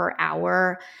 labor per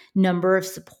hour, number of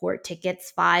support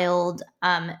tickets filed.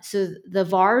 So the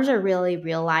VARs are really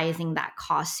realizing that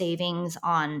cost savings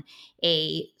on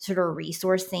a sort of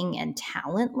resourcing and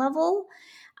talent level.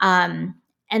 And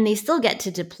they still get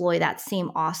to deploy that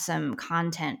same awesome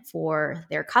content for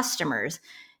their customers.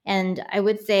 And I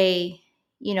would say,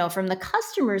 from the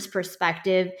customer's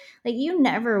perspective, like, you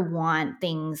never want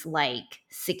things like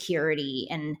security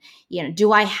and,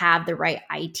 do I have the right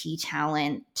IT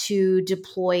talent to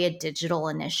deploy a digital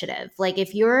initiative? Like,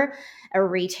 if you're a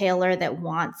retailer that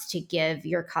wants to give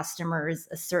your customers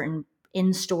a certain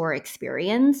in-store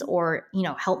experience, or,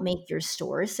 help make your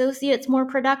store associates more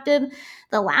productive,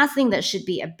 the last thing that should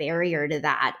be a barrier to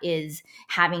that is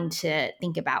having to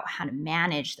think about how to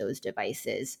manage those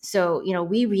devices. So,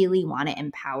 we really want to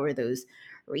empower those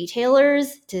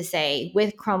retailers to say,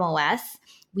 with Chrome OS,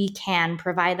 we can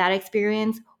provide that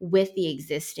experience with the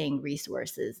existing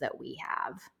resources that we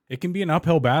have. It can be an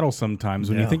uphill battle sometimes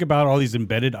when you think about all these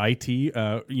embedded IT,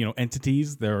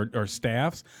 entities, there are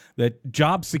staffs, that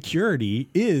job security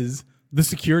is the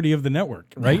security of the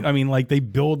network, right? I mean, like they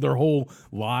build their whole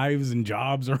lives and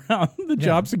jobs around the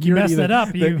job security. You mess that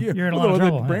up, you're in a lot of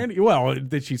trouble. Brandy, well,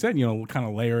 that she said, kind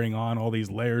of layering on all these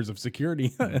layers of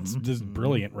security. It's just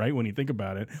brilliant, right? When you think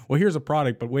about it. Well, here's a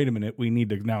product, but wait a minute, we need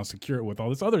to now secure it with all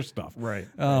this other stuff. Right.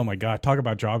 Oh my God, talk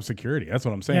about job security. That's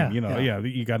what I'm saying. Yeah,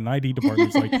 You got an IT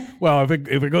department. It's like, well, if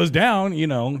it goes down,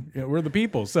 we're the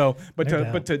people. So, but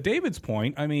to David's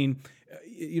point, I mean,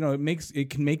 it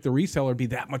can make the reseller be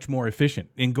that much more efficient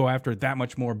and go after that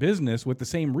much more business with the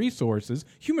same resources,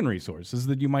 human resources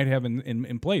that you might have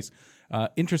in place.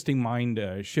 Interesting mind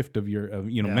shift of your,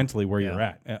 mentally where you're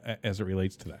at as it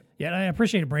relates to that. Yeah, and I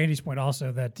appreciate Brandy's point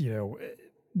also that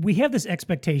we have this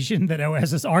expectation that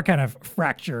OSs are kind of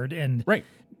fractured and right.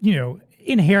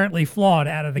 Inherently flawed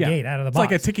out of the gate, out of the box.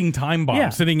 It's like a ticking time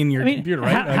bomb sitting in your computer,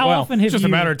 right? How often have it's just a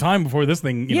matter of time before this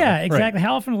thing. Exactly. Right.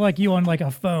 How often, like you on like a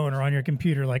phone or on your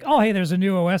computer, like, oh, hey, there's a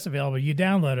new OS available. You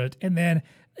download it, and then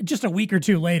just a week or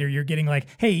two later, you're getting like,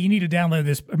 hey, you need to download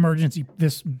this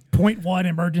 0.1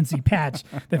 emergency patch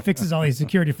that fixes all these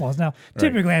security flaws. Now,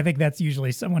 typically, I think that's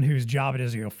usually someone whose job it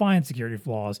is to go find security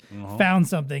flaws, found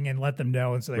something and let them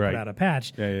know, and so they put out a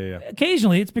patch. Yeah.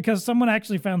 Occasionally, it's because someone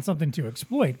actually found something to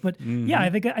exploit. But I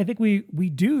think we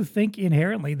do think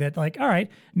inherently that, like, all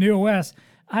right, new OS.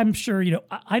 I'm sure,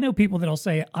 I know people that'll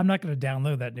say, I'm not going to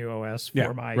download that new OS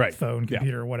for my phone,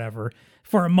 computer, or whatever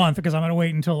for a month because I'm going to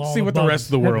wait until all see what the rest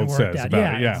of the world says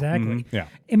about it. Yeah, exactly. Yeah.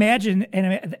 Imagine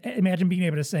being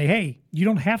able to say, hey, you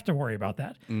don't have to worry about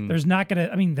that. There's not going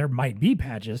to, there might be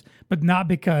patches, but not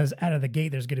because out of the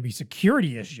gate there's going to be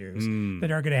security issues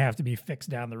that are going to have to be fixed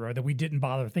down the road that we didn't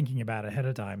bother thinking about ahead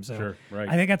of time. So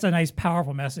I think that's a nice,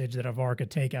 powerful message that a VAR could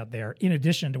take out there, in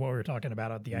addition to what we were talking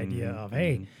about the idea of,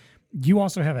 hey, you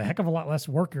also have a heck of a lot less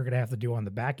work you're going to have to do on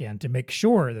the back end to make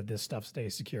sure that this stuff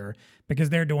stays secure because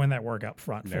they're doing that work up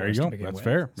front. There you go. That's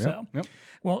fair. Yep.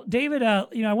 Well, David, I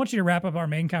want you to wrap up our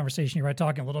main conversation here by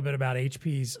talking a little bit about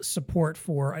HP's support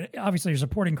for, obviously you're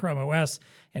supporting Chrome OS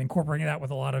and incorporating that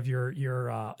with a lot of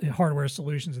your hardware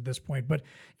solutions at this point, but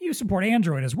you support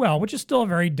Android as well, which is still a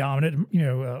very dominant,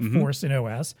 force in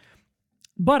OS.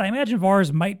 But I imagine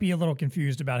VARs might be a little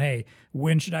confused about, hey,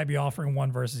 when should I be offering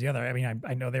one versus the other? I mean,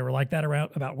 I know they were like that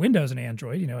about Windows and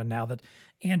Android, and now that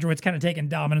Android's kind of taken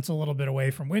dominance a little bit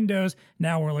away from Windows,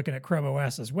 now we're looking at Chrome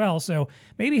OS as well. So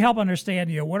maybe help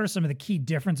understand, what are some of the key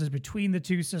differences between the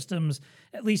two systems,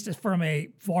 at least from a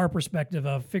VAR perspective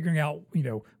of figuring out,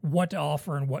 what to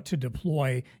offer and what to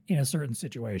deploy in a certain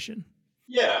situation.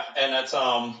 Yeah, and that's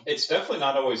it's definitely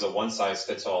not always a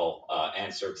one-size-fits-all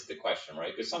answer to the question,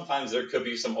 right? Because sometimes there could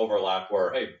be some overlap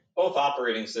where, hey, both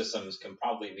operating systems can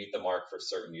probably meet the mark for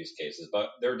certain use cases,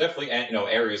 but there are definitely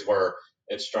areas where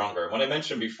it's stronger. When I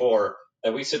mentioned before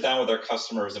that we sit down with our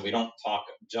customers and we don't talk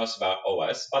just about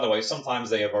OS. By the way, sometimes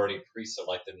they have already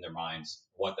pre-selected in their minds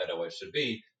what that OS should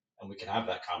be, and we can have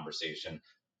that conversation.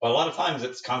 But a lot of times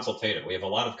it's consultative. We have a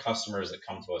lot of customers that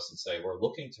come to us and say, we're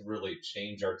looking to really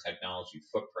change our technology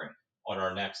footprint on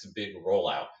our next big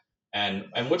rollout. And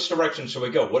which direction should we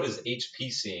go? What is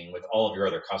HP seeing with all of your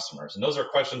other customers? And those are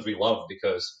questions we love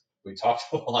because we talk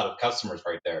to a lot of customers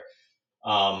right there.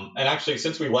 And actually,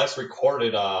 since we last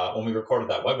recorded, when we recorded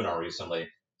that webinar recently,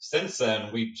 since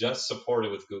then, we just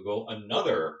supported with Google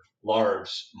another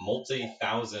large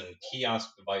multi-thousand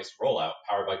kiosk device rollout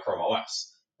powered by Chrome OS.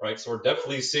 Right, so we're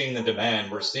definitely seeing the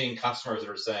demand. We're seeing customers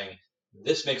that are saying,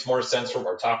 this makes more sense for what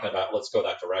we're talking about. Let's go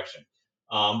that direction.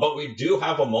 But we do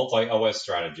have a multi-OS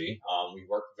strategy. We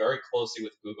work very closely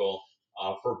with Google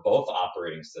for both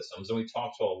operating systems, and we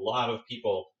talk to a lot of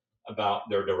people about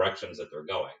their directions that they're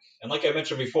going. And like I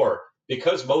mentioned before,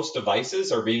 because most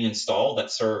devices are being installed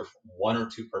that serve one or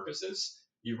two purposes,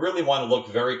 you really want to look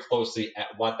very closely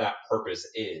at what that purpose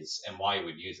is and why you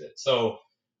would use it. So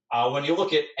when you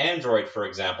look at Android, for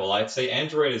example, I'd say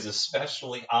Android is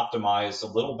especially optimized a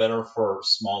little better for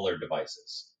smaller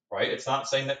devices, right? It's not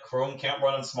saying that Chrome can't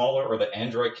run on smaller or that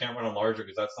Android can't run on larger,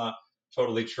 because that's not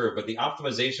totally true. But the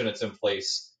optimization that's in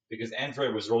place, because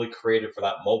Android was really created for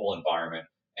that mobile environment,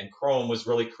 and Chrome was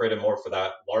really created more for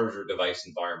that larger device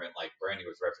environment, like Brandy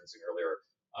was referencing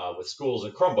earlier with schools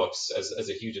and Chromebooks as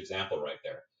a huge example right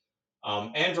there.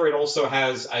 Android also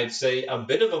has, I'd say, a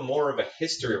bit of a more of a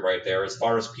history right there as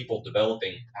far as people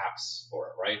developing apps for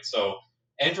it, right? So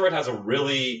Android has a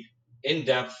really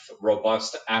in-depth,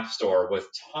 robust app store with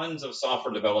tons of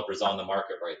software developers on the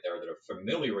market right there that are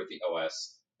familiar with the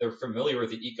OS. They're familiar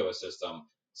with the ecosystem.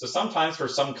 So sometimes for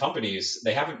some companies,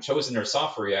 they haven't chosen their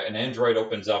software yet, and Android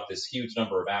opens up this huge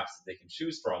number of apps that they can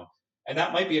choose from, and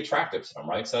that might be attractive to them,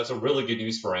 right? So that's a really good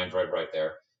use for Android right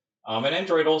there. And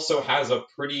Android also has a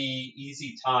pretty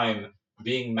easy time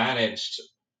being managed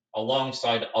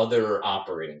alongside other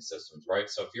operating systems, right?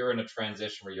 So if you're in a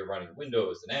transition where you're running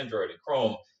Windows and Android and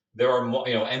Chrome, there are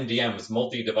MDMs,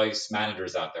 multi-device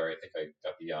managers out there. I think I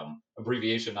got the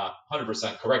abbreviation not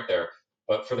 100% correct there,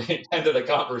 but for the intent of the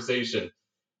conversation,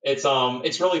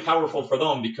 it's really powerful for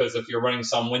them because if you're running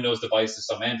some Windows devices,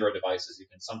 some Android devices, you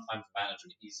can sometimes manage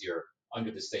them easier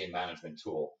under the same management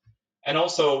tool. And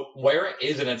also where it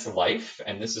is in its life,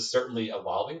 and this is certainly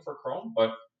evolving for Chrome,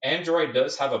 but Android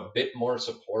does have a bit more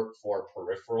support for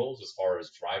peripherals as far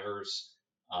as drivers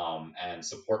and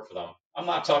support for them. I'm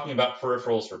not talking about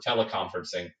peripherals for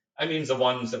teleconferencing. I mean the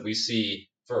ones that we see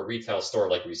for a retail store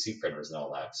like receipt printers and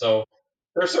all that. So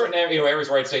there are certain areas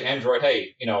where I'd say Android,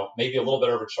 hey, maybe a little bit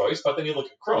of a choice, but then you look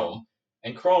at Chrome,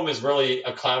 and Chrome is really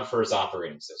a cloud-first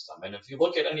operating system. And if you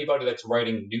look at anybody that's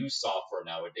writing new software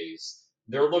nowadays,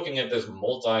 they're looking at this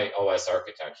multi-OS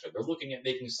architecture. They're looking at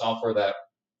making software that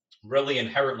really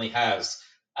inherently has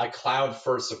a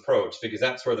cloud-first approach because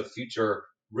that's where the future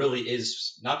really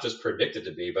is not just predicted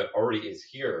to be, but already is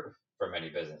here for many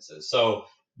businesses. So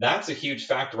that's a huge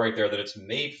factor right there that it's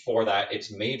made for that.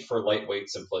 It's made for lightweight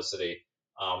simplicity.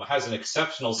 It has an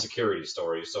exceptional security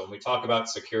story. So when we talk about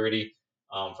security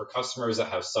for customers that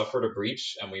have suffered a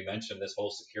breach, and we mentioned this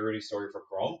whole security story for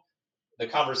Chrome, the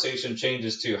conversation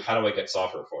changes to how do I get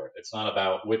software for it? It's not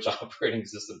about which operating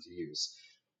system to use.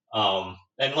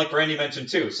 And like Brandy mentioned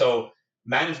too, so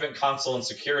management console and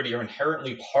security are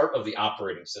inherently part of the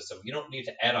operating system. You don't need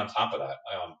to add on top of that.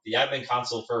 The admin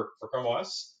console for Chrome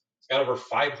OS, it's got over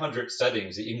 500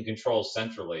 settings that you can control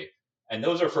centrally. And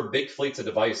those are for big fleets of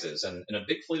devices. And in a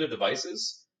big fleet of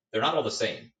devices, they're not all the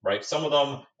same, right? Some of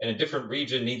them in a different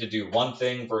region need to do one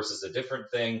thing versus a different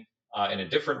thing in a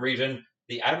different region.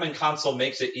 The admin console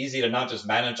makes it easy to not just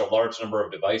manage a large number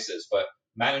of devices, but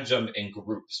manage them in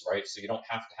groups, right? So you don't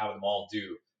have to have them all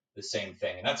do the same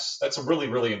thing. And that's a really,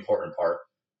 really important part.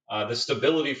 The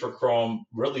stability for Chrome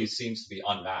really seems to be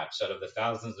unmatched. Out of the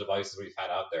thousands of devices we've had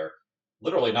out there,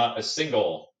 literally not a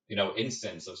single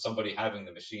instance of somebody having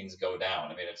the machines go down.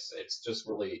 I mean, it's just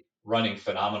really running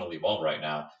phenomenally well right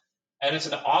now. And it's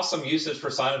an awesome usage for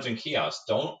signage and kiosks.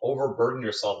 Don't overburden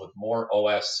yourself with more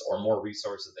OS or more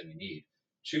resources than you need.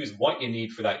 Choose what you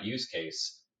need for that use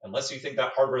case. Unless you think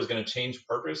that hardware is going to change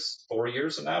purpose 4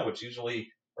 years from now, which usually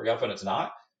very often it's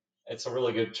not, it's a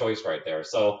really good choice right there.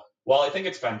 So while I think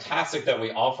it's fantastic that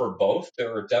we offer both,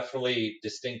 there are definitely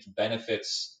distinct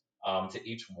benefits to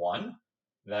each one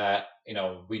that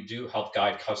we do help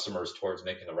guide customers towards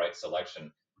making the right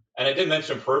selection. And I did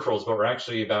mention peripherals, but we're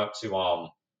actually about to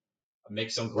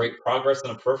make some great progress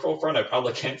on the peripheral front. I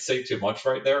probably can't say too much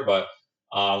right there, but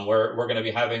we're going to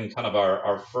be having kind of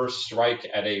our first strike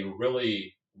at a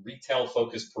really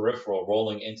retail-focused peripheral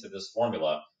rolling into this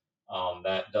formula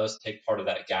that does take part of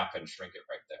that gap and shrink it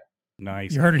right there.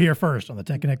 Nice. You heard it here first on the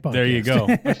Tech Connect podcast. There you go.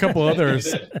 A couple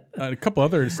others.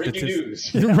 Breaking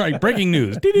news. Right, breaking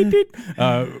news.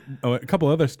 A couple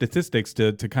other statistics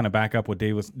to kind of back up what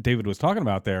David was talking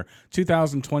about there.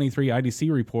 2023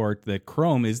 IDC report that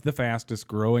Chrome is the fastest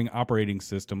growing operating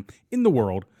system in the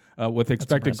world. With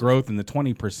expected growth in the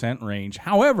 20% range.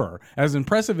 However, as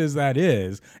impressive as that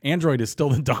is, Android is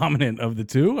still the dominant of the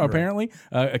two, apparently.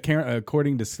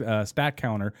 According to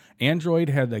StatCounter, Android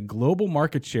had a global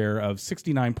market share of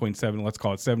 69.7, let's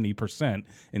call it 70%,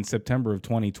 in September of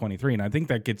 2023. And I think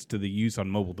that gets to the use on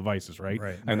mobile devices, right?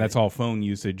 And that's all phone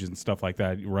usage and stuff like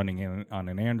that running on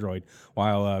an Android,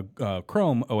 while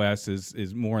Chrome OS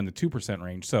is more in the 2%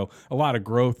 range. So a lot of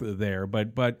growth there,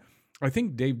 but I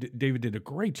think David did a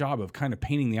great job of kind of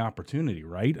painting the opportunity,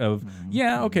 right? Of,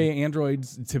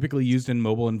 Android's typically used in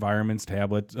mobile environments,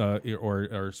 tablet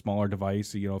or smaller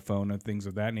device, phone and things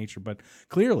of that nature. But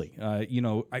clearly,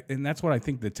 and that's what I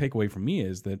think the takeaway from me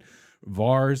is that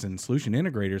VARs and solution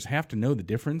integrators have to know the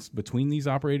difference between these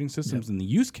operating systems and the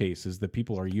use cases that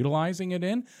people are utilizing it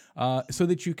in so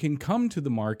that you can come to the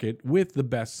market with the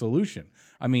best solution.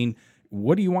 I mean,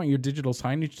 what do you want your digital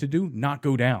signage to do? Not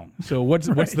go down. So what's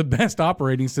the best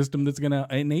operating system that's going to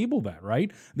enable that, right?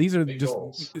 These are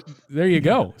there you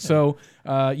go. So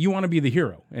you want to be the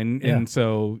hero. And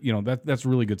so, that's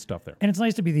really good stuff there. And it's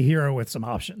nice to be the hero with some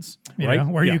options,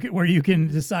 where you can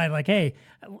decide like, hey,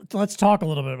 let's talk a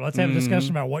little bit. Let's have a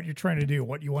discussion about what you're trying to do,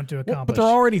 what you want to accomplish. But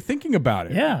they're already thinking about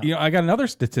it. Yeah. I got another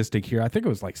statistic here. I think it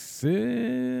was like,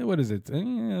 something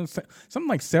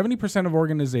like 70% of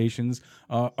organizations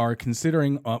are considering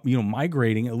considering,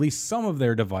 migrating at least some of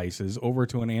their devices over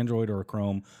to an Android or a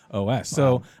Chrome OS.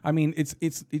 So, I mean,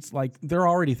 it's like they're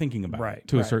already thinking about it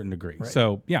to a certain degree. Right.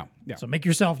 So, yeah. So make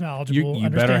yourself knowledgeable. You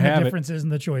understand better have the differences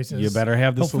and the choices. You better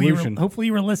have the solution. Hopefully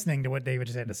you were listening to what David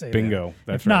just had to say. Bingo. There.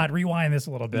 That's if not, rewind this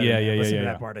a little bit. Listen to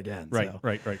that part again.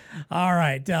 Right. All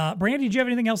right. Brandy, do you have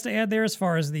anything else to add there as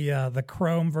far as the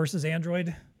Chrome versus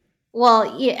Android?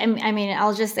 Well, yeah, I mean,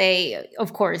 I'll just say,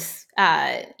 of course,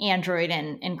 Android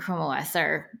and Chrome OS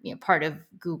are part of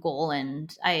Google,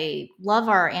 and I love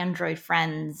our Android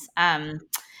friends.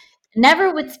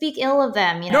 Never would speak ill of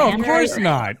them. No, Android, of course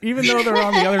not. Even though they're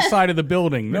on the other side of the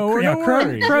building. No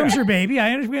worries. Chrome's your baby.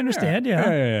 We understand.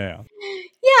 Yeah.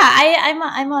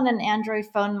 I'm on an Android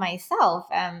phone myself,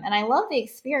 and I love the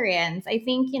experience. I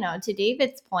think, to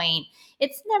David's point,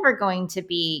 it's never going to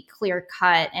be clear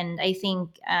cut. And I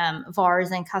think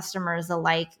VARs and customers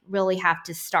alike really have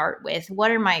to start with,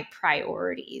 what are my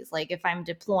priorities? Like, if I'm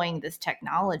deploying this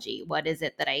technology, what is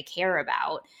it that I care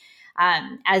about?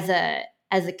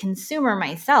 As a consumer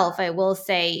myself, I will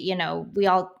say, we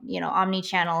all,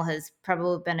 omni-channel has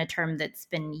probably been a term that's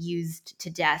been used to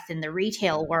death in the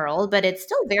retail world, but it's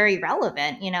still very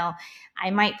relevant. I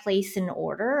might place an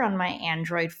order on my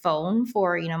Android phone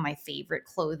for, my favorite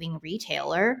clothing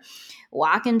retailer,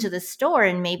 walk into the store,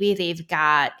 and maybe they've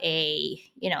got a,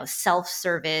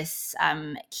 self-service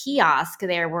kiosk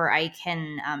there where I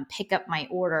can pick up my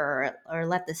order or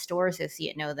let the store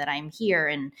associate know that I'm here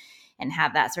and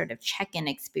have that sort of check-in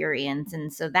experience.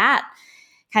 And so that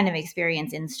kind of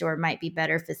experience in store might be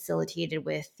better facilitated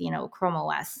with, Chrome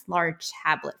OS, large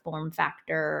tablet form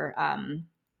factor,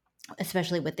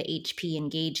 especially with the HP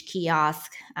Engage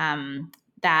kiosk.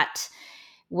 That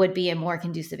would be a more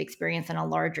conducive experience on a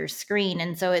larger screen.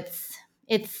 And so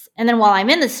and then while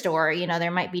I'm in the store, there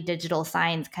might be digital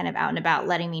signs kind of out and about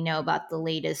letting me know about the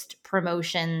latest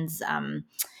promotions and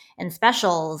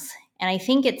specials. And I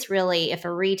think it's really, if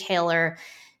a retailer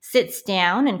sits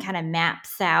down and kind of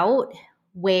maps out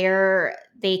where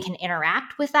they can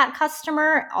interact with that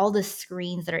customer, all the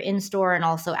screens that are in store and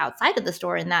also outside of the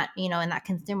store in that, in that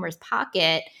consumer's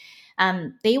pocket,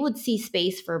 they would see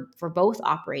space for both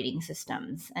operating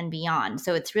systems and beyond.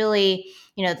 So it's really,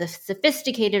 the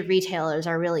sophisticated retailers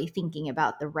are really thinking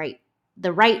about the right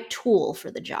tool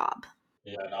for the job.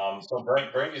 Yeah, and, so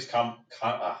Brandy's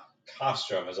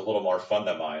costume is a little more fun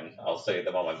than mine, I'll say at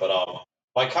the moment. But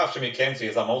my costume, you can see,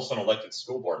 is I'm also an elected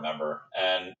school board member.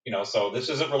 And, so this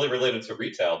isn't really related to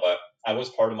retail, but I was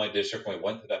part of my district when we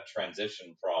went through that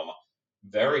transition from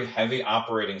very heavy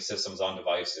operating systems on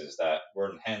devices that were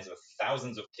in the hands of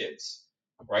thousands of kids,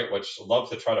 right, which love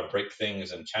to try to break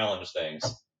things and challenge things.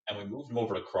 And we moved them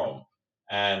over to Chrome.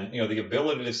 And the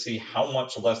ability to see how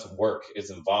much less work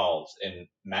is involved in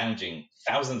managing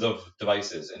thousands of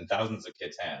devices in thousands of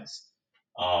kids' hands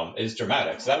is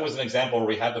dramatic. So that was an example where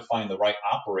we had to find the right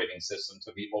operating system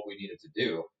to meet what we needed to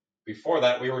do. Before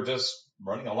that, we were just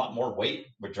running a lot more weight.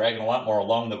 We're dragging a lot more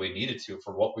along than we needed to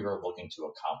for what we were looking to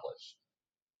accomplish.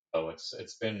 So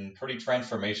it's been pretty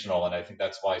transformational, and I think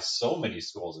that's why so many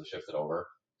schools have shifted over,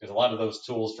 because a lot of those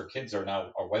tools for kids are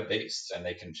now web based and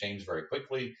they can change very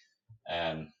quickly.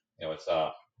 And it's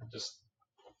just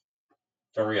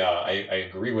very I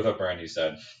agree with what Brandy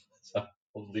said. So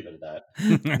we'll leave it at that.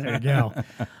 There you go.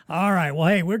 All right. Well,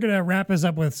 hey, we're going to wrap us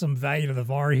up with some value to the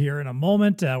VAR here in a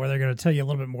moment, where they're going to tell you a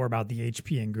little bit more about the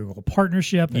HP and Google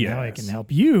partnership and how it can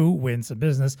help you win some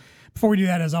business. Before we do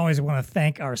that, as always, I want to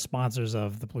thank our sponsors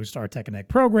of the Blue Star Tech Connect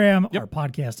program, our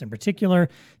podcast in particular.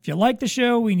 If you like the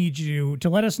show, we need you to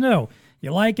let us know.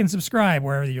 You like and subscribe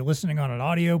wherever you're listening on an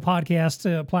audio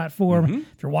podcast platform.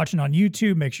 If you're watching on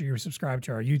YouTube, make sure you're subscribed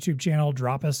to our YouTube channel.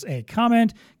 Drop us a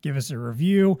comment, give us a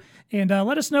review, and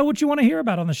let us know what you want to hear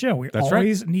about on the show. We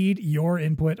always need your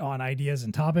input on ideas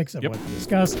and topics of what to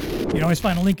discuss. You can always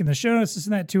find a link in the show notes to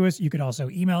send that to us. You can also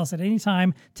email us at any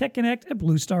time,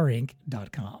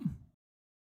 techconnect@bluestarinc.com.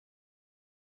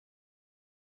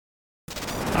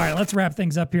 All right, let's wrap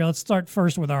things up here. Let's start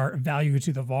first with our value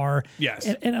to the VAR.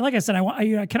 Yes. And like I said, I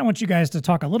kind of want you guys to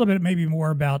talk a little bit maybe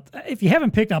more about, if you haven't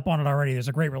picked up on it already, there's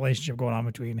a great relationship going on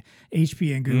between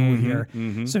HP and Google here.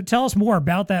 So tell us more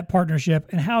about that partnership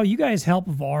and how you guys help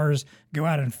VARs go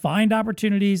out and find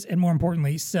opportunities and, more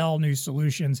importantly, sell new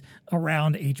solutions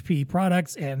around HP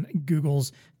products and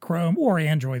Google's Chrome or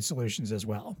Android solutions as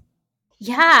well.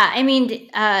 Yeah, I mean,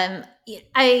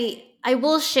 I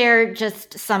will share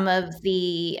just some of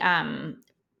the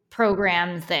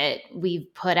programs that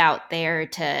we've put out there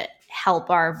to help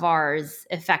our VARs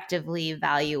effectively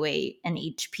evaluate an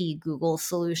HP Google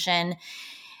solution.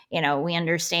 We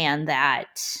understand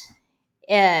that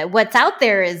what's out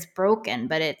there is broken,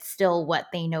 but it's still what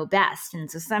they know best.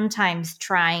 And so sometimes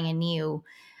trying a new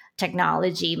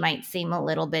technology might seem a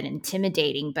little bit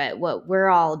intimidating, but what we're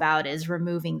all about is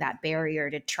removing that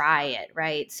barrier to try it,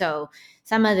 right? So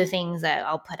some of the things that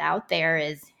I'll put out there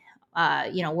is,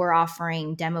 we're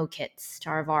offering demo kits to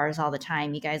our VARs all the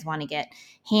time. You guys want to get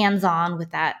hands-on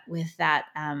with that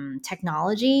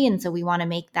technology, and so we want to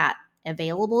make that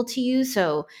available to you.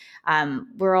 So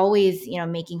we're always,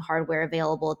 making hardware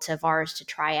available to VARs to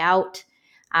try out.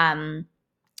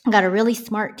 Got a really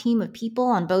smart team of people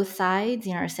on both sides,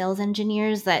 our sales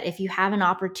engineers, that if you have an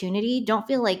opportunity, don't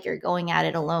feel like you're going at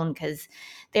it alone, because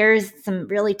there's some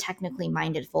really technically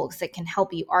minded folks that can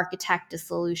help you architect a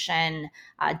solution,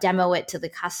 demo it to the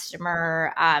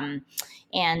customer.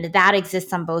 And that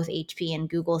exists on both HP and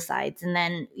Google sides. And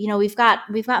then, we've got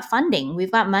funding,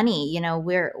 we've got money,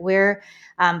 we're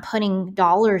putting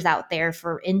dollars out there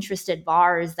for interested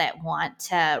VARs that want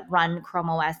to run Chrome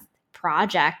OS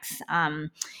projects.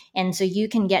 And so you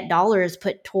can get dollars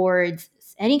put towards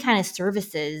any kind of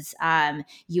services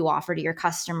you offer to your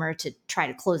customer to try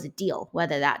to close a deal,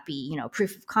 whether that be,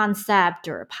 proof of concept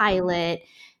or a pilot,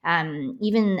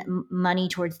 even money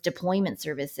towards deployment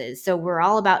services. So we're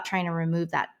all about trying to remove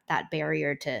that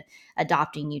barrier to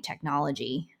adopting new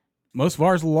technology. Most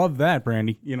VARs love that,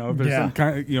 Brandy. If there's some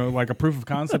kind of, like a proof of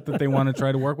concept that they want to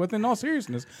try to work with. In all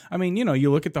seriousness, I mean,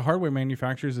 you look at the hardware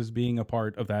manufacturers as being a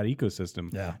part of that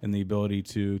ecosystem and the ability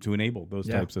to enable those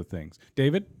types of things.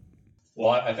 David?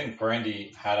 Well, I think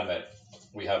Brandy had them at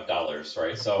we have dollars,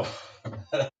 right? So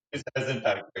it has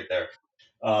impact right there.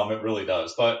 It really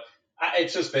does. But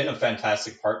it's just been a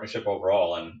fantastic partnership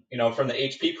overall. And, from the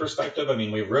HP perspective, I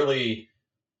mean, we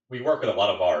work with a lot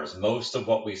of bars. Most of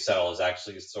what we sell is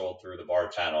actually sold through the bar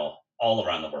channel all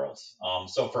around the world.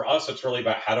 So for us, it's really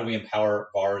about how do we empower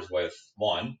bars with,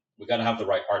 one, we got to have the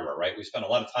right hardware, right? We spent a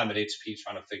lot of time at HP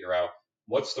trying to figure out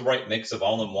what's the right mix of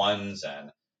all-in-ones and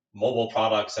mobile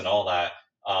products and all that,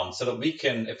 so that we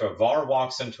can, if a VAR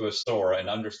walks into a store and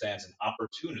understands an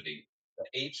opportunity,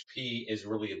 the HP is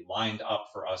really lined up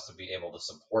for us to be able to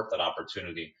support that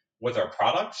opportunity with our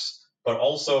products, but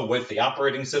also with the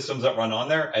operating systems that run on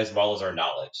there, as well as our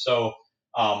knowledge. So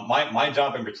my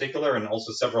job in particular, and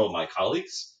also several of my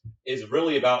colleagues, is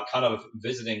really about kind of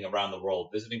visiting around the world,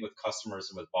 visiting with customers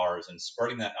and with bars, and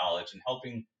spreading that knowledge and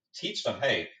helping teach them,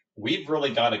 hey, we've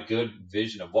really got a good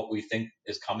vision of what we think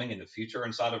is coming in the future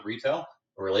inside of retail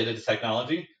related to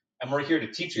technology. And we're here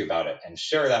to teach you about it and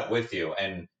share that with you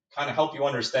and kind of help you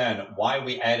understand why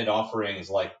we added offerings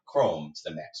like Chrome to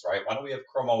the mix, right? Why do we have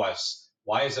Chrome OS?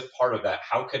 Why is it part of that?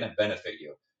 How can it benefit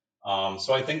you?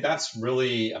 So I think that's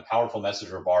really a powerful message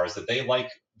for bars, that they like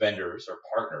vendors or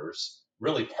partners,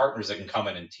 really partners that can come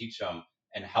in and teach them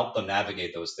and help them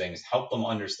navigate those things, help them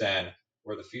understand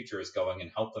where the future is going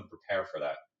and help them prepare for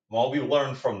that. While we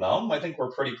learn from them, I think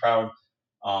we're pretty proud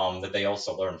that they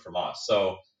also learn from us.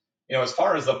 So, as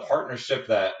far as the partnership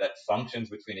that functions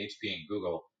between HP and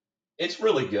Google, it's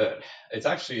really good. It's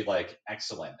actually like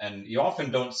excellent. And you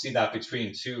often don't see that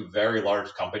between two very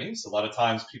large companies. A lot of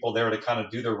times people there to kind of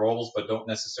do their roles, but don't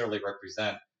necessarily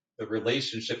represent the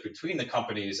relationship between the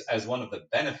companies as one of the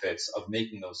benefits of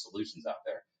making those solutions out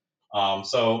there.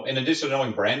 So in addition to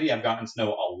knowing Brandy, I've gotten to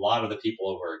know a lot of the people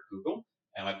over at Google,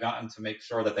 and I've gotten to make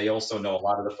sure that they also know a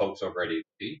lot of the folks over at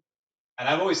HP. And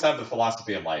I've always had the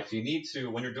philosophy in life, you need to,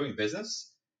 when you're doing business,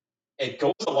 it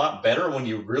goes a lot better when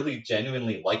you really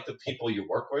genuinely like the people you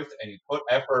work with and you put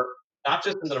effort, not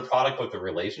just into the product, but the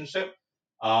relationship.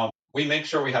 We make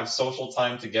sure we have social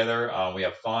time together. We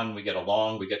have fun. We get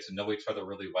along. We get to know each other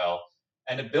really well.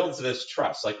 And it builds this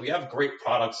trust. Like, we have great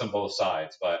products on both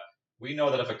sides, but we know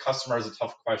that if a customer has a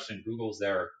tough question, Google's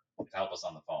there to help us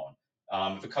on the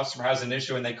phone. If a customer has an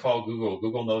issue and they call Google,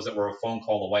 Google knows that we're a phone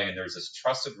call away, and there's this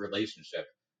trusted relationship.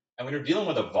 And when you're dealing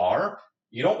with a VAR,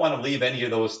 you don't want to leave any of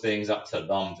those things up to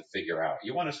them to figure out.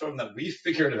 You want to show them that we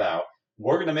figured it out.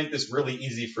 We're going to make this really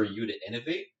easy for you to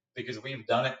innovate because we've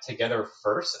done it together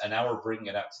first, and now we're bringing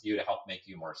it up to you to help make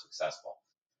you more successful.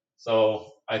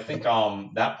 So I think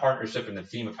that partnership and the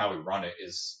theme of how we run it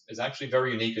is actually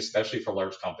very unique, especially for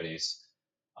large companies.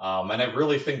 And I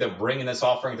really think that bringing this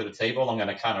offering to the table, I'm going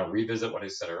to kind of revisit what I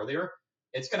said earlier.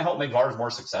 It's going to help make VARs more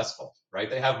successful, right?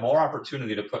 They have more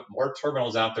opportunity to put more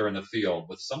terminals out there in the field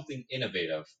with something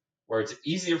innovative where it's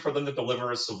easier for them to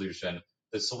deliver a solution.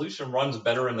 The solution runs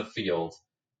better in the field.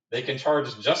 They can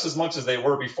charge just as much as they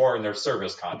were before in their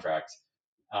service contract.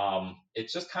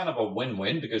 It's just kind of a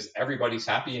win-win because everybody's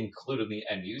happy, including the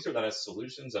end user that has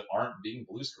solutions that aren't being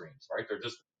blue screens, right? They're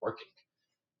just working.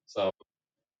 So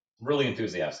really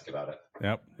enthusiastic about it.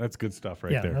 Yep. That's good stuff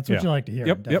right yeah, there. that's what you like to hear.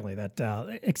 Yep. Definitely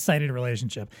that excited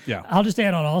relationship. Yeah. I'll just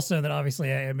add on also that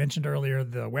obviously I mentioned earlier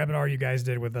the webinar you guys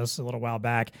did with us a little while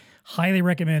back. Highly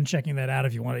recommend checking that out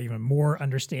if you want even more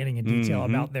understanding and detail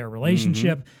about their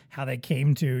relationship, how they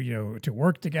came to to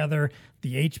work together,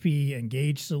 the HP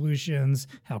Engage solutions,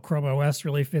 how Chrome OS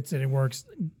really fits in and works.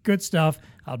 Good stuff.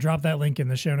 I'll drop that link in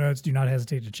the show notes. Do not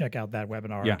hesitate to check out that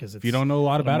webinar. Yeah. Because if you don't know a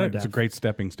lot about it, it's a depth. great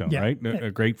stepping stone, right? A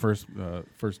great first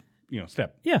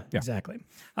step. Yeah, exactly.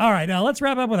 All right, now let's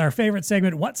wrap up with our favorite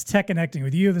segment, What's Tech Connecting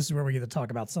with You? This is where we get to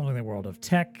talk about something in the world of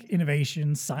tech,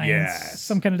 innovation, science,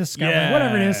 some kind of discovery,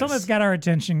 whatever it is, something that's got our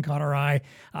attention, caught our eye.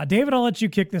 David, I'll let you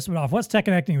kick this one off. What's Tech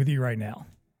Connecting with You right now?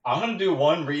 I'm going to do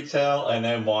one retail and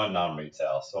then one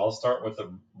non-retail. So I'll start with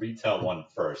the retail one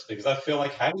first, because I feel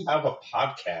like how do you have a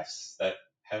podcast that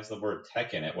has the word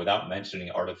tech in it without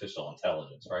mentioning artificial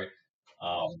intelligence, right?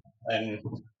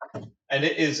 And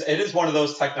it is one of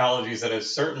those technologies that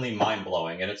is certainly mind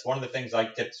blowing, and it's one of the things I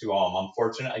get to. I'm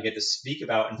fortunate I get to speak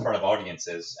about in front of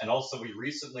audiences, and also we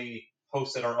recently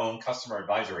hosted our own customer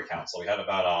advisory council. We had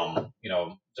about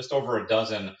just over a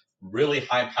dozen really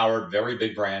high powered, very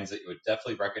big brands that you would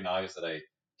definitely recognize that I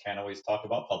can't always talk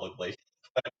about publicly.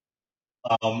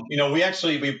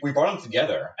 We brought them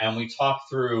together and we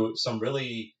talked through some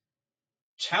really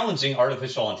challenging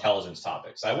artificial intelligence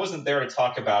topics. I wasn't there to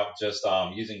talk about just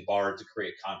using Bard to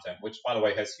create content, which, by the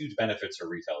way, has huge benefits for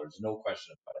retailers, no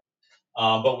question about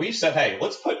it. But we said, hey,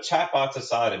 let's put chatbots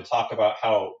aside and talk about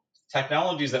how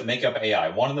technologies that make up AI,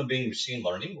 one of them being machine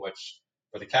learning, which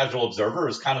for the casual observer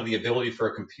is kind of the ability for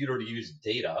a computer to use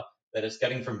data that it's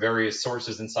getting from various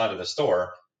sources inside of the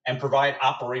store and provide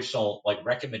operational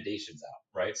recommendations out,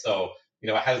 right? So,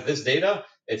 it has this data,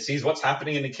 it sees what's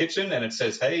happening in the kitchen, and it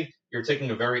says, hey, you're taking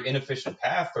a very inefficient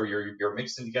path, or you're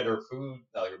mixing together food,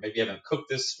 or maybe you haven't cooked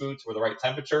this food to the right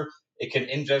temperature. It can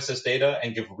ingest this data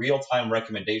and give real-time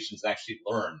recommendations and actually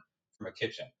learn from a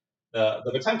kitchen. The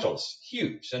potential is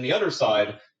huge. And the other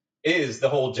side is the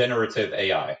whole generative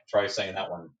AI. Try saying that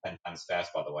one 10 times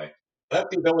fast, by the way. That's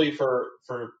the ability for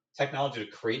technology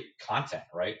to create content,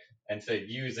 right? And to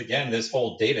use, again, this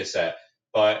whole data set,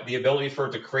 but the ability for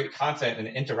it to create content and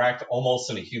interact almost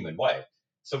in a human way.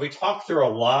 So we talked through a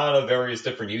lot of various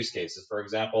different use cases. For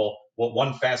example, what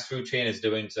one fast food chain is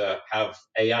doing to have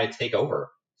AI take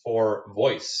over for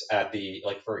voice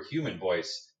for a human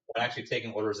voice when actually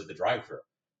taking orders at the drive-thru.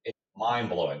 It's mind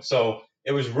blowing. So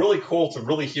it was really cool to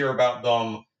really hear about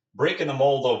them breaking the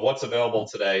mold of what's available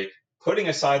today, putting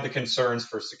aside the concerns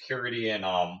for security and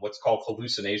what's called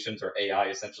hallucinations, or AI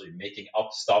essentially making up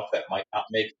stuff that might not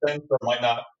make sense or might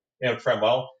not trend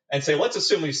well, and say, let's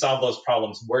assume we solve those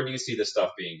problems. Where do you see this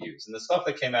stuff being used? And the stuff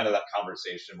that came out of that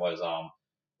conversation was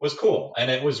cool. And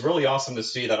it was really awesome to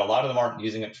see that a lot of them aren't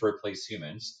using it to replace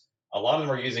humans. A lot of them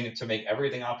are using it to make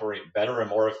everything operate better and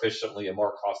more efficiently and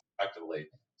more cost effectively,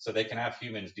 so they can have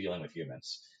humans dealing with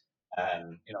humans.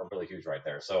 And, really huge right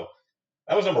there. So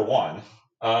that was number one.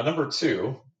 Number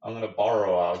two, I'm going to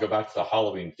go back to the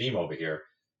Halloween theme over here.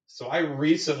 So I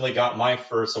recently got my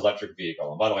first electric vehicle.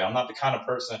 And by the way, I'm not the kind of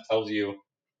person that tells you,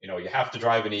 you have to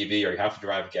drive an EV or you have to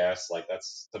drive gas. Like,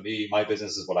 that's, to me, my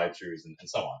business is what I choose, and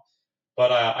so on.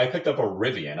 But I picked up a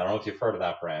Rivian. I don't know if you've heard of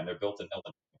that brand. They're built in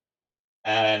Illinois.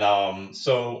 And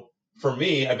so for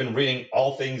me, I've been reading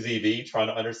all things EV, trying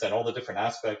to understand all the different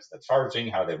aspects, the charging,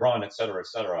 how they run, et cetera, et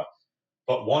cetera.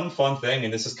 But one fun thing,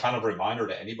 and this is kind of a reminder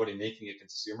to anybody making a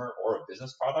consumer or a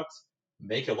business product,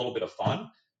 make it a little bit of fun.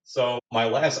 So my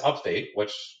last update,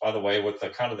 which, by the way, with the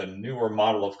kind of the newer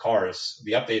model of cars,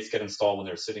 the updates get installed when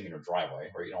they're sitting in your driveway,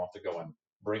 where you don't have to go and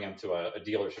bring them to a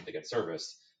dealership to get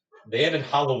serviced. They added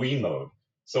Halloween mode.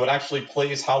 So it actually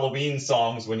plays Halloween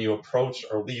songs when you approach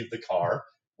or leave the car.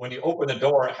 When you open the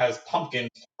door, it has pumpkins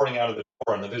pouring out of the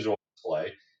door on the visual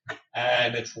display,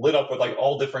 and it's lit up with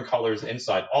all different colors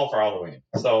inside, all for Halloween.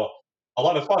 So a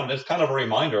lot of fun. It's kind of a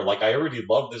reminder, I already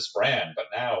love this brand, but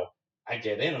now I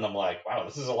get in and I'm like, wow,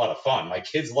 this is a lot of fun. My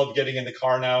kids love getting in the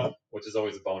car now, which is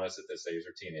always a bonus at this age,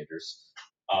 or teenagers.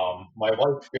 My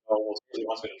wife, she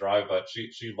wants me to drive, but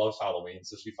she loves Halloween,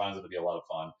 so she finds it to be a lot of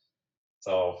fun.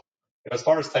 So as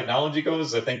far as technology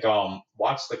goes, I think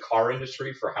watch the car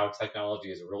industry for how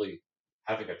technology is really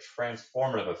having a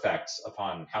transformative effect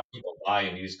upon how people buy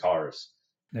and use cars.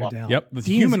 No doubt. Yep, the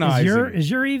Dean, humanizing. Is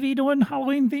your EV doing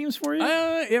Halloween themes for you?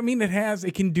 I mean,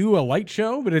 it can do a light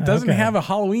show, but it doesn't have a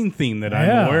Halloween theme that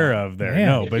I'm aware of there. Man.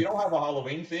 No, if but you don't have a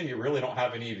Halloween theme, you really don't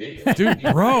have an EV. dude,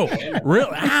 bro,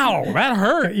 ow, that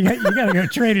hurt. You got to go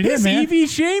trade it in, man. EV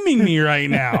shaming me right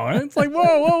now. It's like,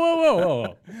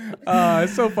 whoa.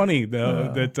 It's so funny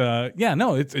though that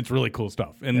it's really cool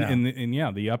stuff. And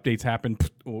the updates happen,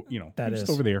 just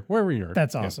over there, wherever you're.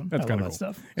 That's awesome. Yeah, that's kind of cool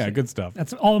stuff. Yeah, good stuff.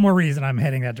 That's all the more reason I'm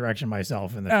heading that direction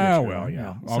myself in the future. Oh well,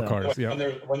 yeah, all cars. Yeah.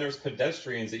 When there's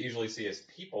pedestrians that usually see as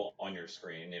people on your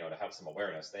screen, to have some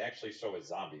awareness, they actually show as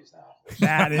zombies now.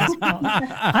 That is.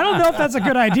 I don't know if that's a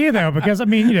good idea though, because I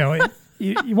mean,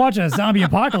 you watch a zombie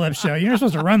apocalypse show, you're not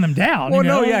supposed to run them down.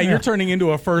 Well, you're turning into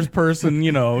a first person,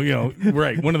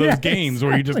 right, one of those games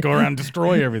where you just go around and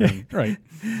destroy everything, right?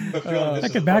 That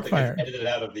could backfire. Edit it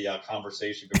out of the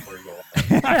conversation before you go.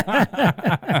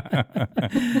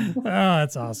 Oh,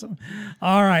 that's awesome.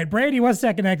 All right, Brandy, what's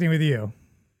that connecting with you?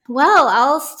 Well,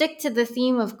 I'll stick to the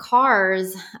theme of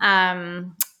cars.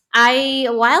 I,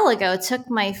 a while ago, took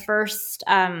my first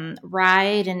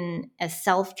ride in a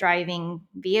self-driving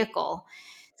vehicle.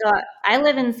 So I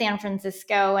live in San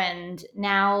Francisco, and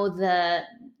now the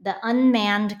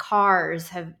unmanned cars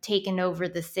have taken over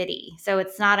the city. So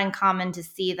it's not uncommon to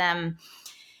see them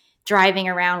driving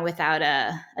around without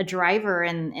a driver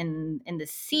in the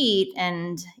seat.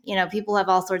 And, people have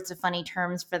all sorts of funny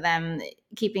terms for them,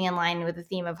 keeping in line with the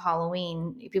theme of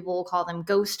Halloween. People will call them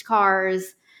ghost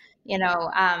cars,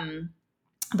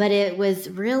 but it was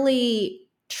really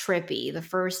trippy. The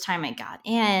first time I got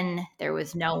in, there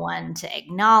was no one to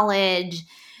acknowledge.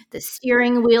 The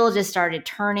steering wheel just started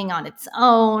turning on its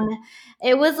own.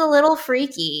 It was a little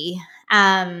freaky.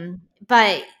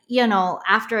 But,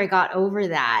 after I got over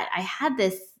that, I had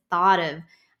this thought of,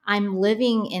 I'm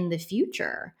living in the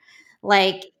future.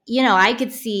 Like, I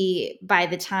could see by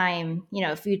the time,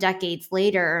 a few decades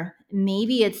later,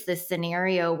 maybe it's this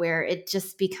scenario where it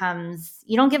just becomes,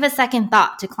 you don't give a second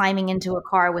thought to climbing into a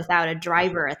car without a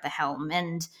driver at the helm.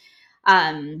 And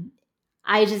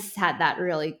I just had that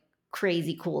really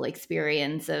crazy cool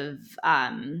experience of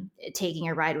taking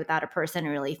a ride without a person,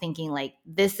 really thinking like,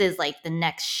 this is like the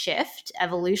next shift,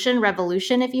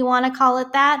 revolution, if you want to call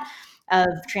it that, of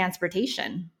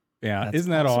transportation. Yeah, isn't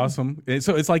that awesome?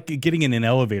 So it's like getting in an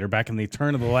elevator back in the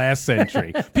turn of the last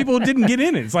century. People didn't get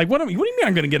in it. It's like, what do you mean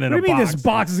I'm going to get in a box? What do you mean this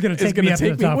box is going to take me up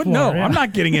to the top floor? No, I'm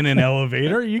not getting in an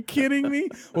elevator. Are you kidding me?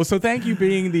 Well, so thank you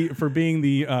for being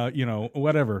the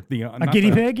whatever, the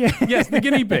guinea pig. Yes, the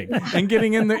guinea pig, and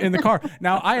getting in the car.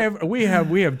 Now we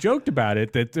have joked about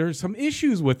it that there's some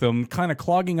issues with them kind of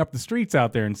clogging up the streets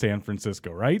out there in San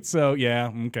Francisco, right? So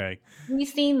yeah, okay. We've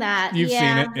seen that. You've seen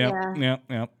it. Yeah.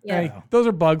 Hey, those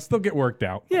are bugs. They'll get worked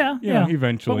out. Yeah.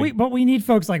 Eventually. But we need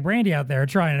folks like Brandy out there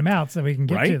trying them out so we can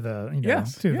get to the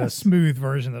the smooth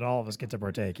version that all of us get to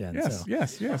partake in. Yes.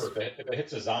 Remember, if it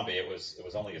hits a zombie, it was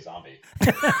only a zombie.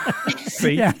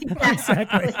 See? Yeah,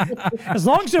 exactly. As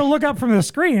long as you look up from the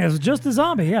screen, it's just a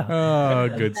zombie. Yeah. Oh,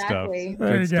 good Exactly. stuff.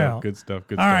 There you go. Good stuff.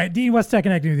 All right, Dean, what's that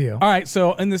connecting with you? All right,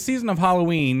 so in the season of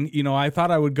Halloween, I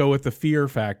thought I would go with the fear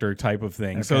factor type of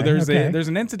thing. So there's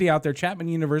an entity out there, Chapman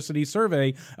University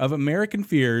survey of American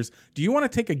fears. Do you want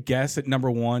to take a guess at number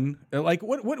one? Like,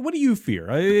 what do you fear?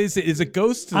 Is it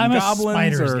ghosts and I'm goblins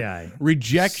a spiders or guy.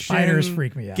 rejection? Spiders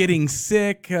freak me out. Getting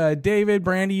sick. David,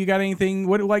 Brandy, you got anything?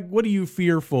 What are you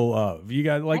fearful of? You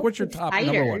got what's your top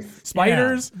number one?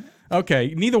 Spiders. Yeah.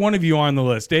 Okay, neither one of you are on the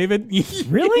list. David,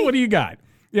 really? What do you got?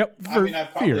 Yep. I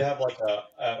probably have like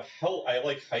I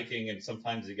like hiking, and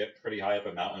sometimes you get pretty high up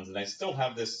in mountains, and I still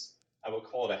have this, I would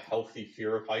call it a healthy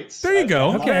fear of heights. There you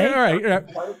go. Okay. All right.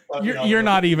 Yeah. You're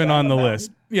not even on the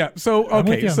list. Yeah. So,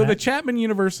 okay. So the Chapman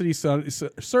University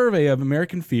survey of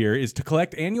American fear is to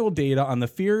collect annual data on the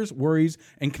fears, worries,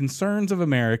 and concerns of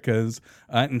Americans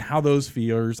and how those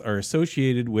fears are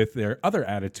associated with their other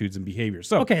attitudes and behaviors.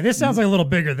 So, okay, this sounds like a little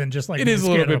bigger than just like it is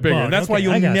a little bit bigger. Bug. That's why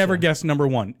you'll never guess number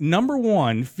one. Number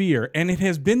one fear, and it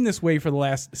has been this way for the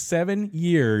last 7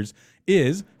 years,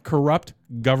 is corrupt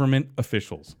government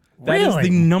officials. That is the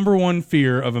number one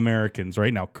fear of Americans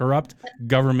right now. Corrupt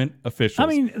government officials. I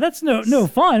mean, that's no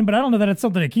fun, but I don't know that it's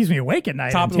something that keeps me awake at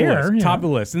night. Top of the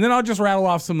list. And then I'll just rattle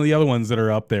off some of the other ones that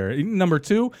are up there. Number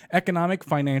 2, economic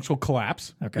financial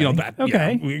collapse.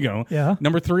 Okay. Yeah.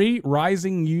 Number 3,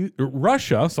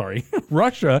 Russia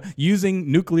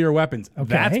using nuclear weapons. Okay.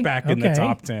 That's back in the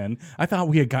top 10. I thought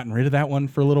we had gotten rid of that one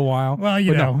for a little while. Well,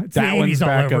 it's that the 80s one's all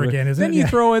back over again, isn't it? Then you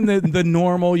throw in the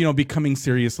normal, becoming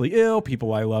seriously ill,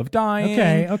 people I love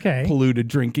dying, Okay. polluted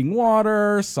drinking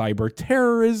water, cyber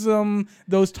terrorism,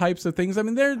 those types of things. I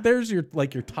mean, there's your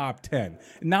top 10.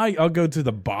 Now I'll go to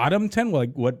the bottom 10,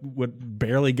 like what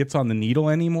barely gets on the needle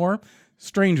anymore.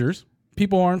 Strangers.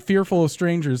 People aren't fearful of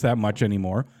strangers that much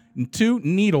anymore. And 2,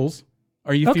 needles.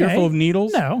 Are you fearful of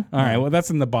needles? No. All right, well, that's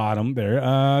in the bottom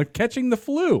there. Catching the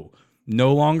flu.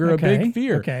 No longer a big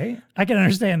fear. Okay, I can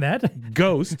understand that.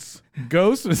 Ghosts.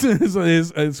 Ghosts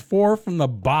is 4 from the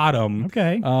bottom.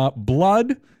 Okay.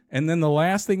 Blood. And then the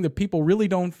last thing that people really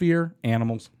don't fear,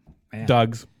 animals.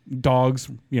 Dogs,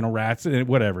 rats,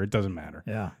 whatever. It doesn't matter.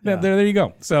 Yeah. There you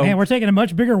go. So, man, we're taking a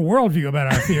much bigger worldview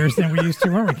about our fears than we used to,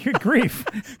 weren't we? Good grief.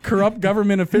 Corrupt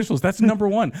government officials. That's number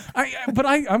 1. I'm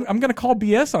going to call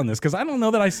BS on this because I don't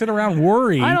know that I sit around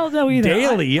worrying I don't know either.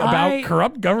 daily about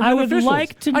corrupt government officials.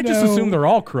 Like to I just know, assume they're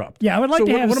all corrupt. Yeah, I would like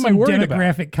to have what some am I worried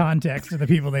demographic about? context to the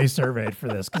people they surveyed for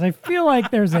this because I feel like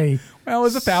there's a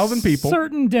there's 1,000 people.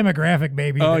 Certain demographic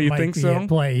maybe that you might think be so? at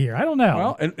play here. I don't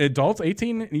know. Well, adults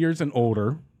 18 years and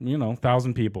older,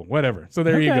 1,000 people, whatever. So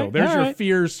there you go. There's your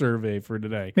fear survey for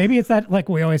today. Maybe it's that, like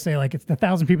we always say, like it's the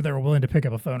 1,000 people that were willing to pick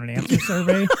up a phone and answer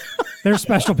survey. They're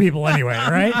special people anyway,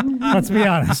 right? Let's be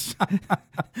honest.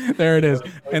 There it is.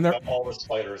 And they're all the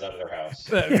spiders out of their house.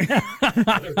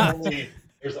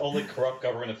 There's only corrupt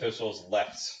government officials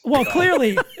left. Well,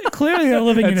 clearly they're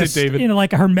living in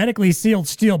like a hermetically sealed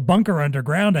steel bunker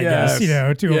underground, I guess,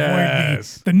 to avoid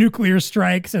the nuclear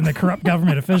strikes and the corrupt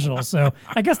government officials. So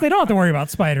I guess they don't have to worry about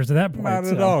spiders at that point. Not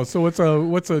at all. So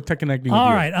what's a tech connecting?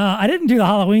 All right, I didn't do the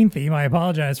Halloween theme. I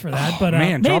apologize for that. But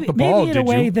man, drop the ball, maybe in a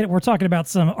way that we're talking about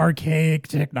some archaic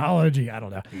technology. I don't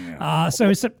know. Yeah.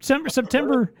 So September.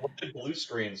 Did blue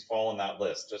screens fall on that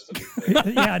list? Just to be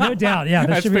clear. Yeah, no doubt. Yeah,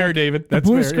 that's fair, David.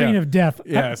 That's blue screen of death.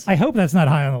 Yes. I hope that's not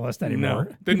high on the list anymore.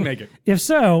 No, didn't make it. If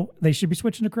so, they should be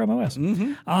switching to Chrome OS.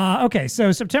 Okay,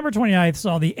 so September 29th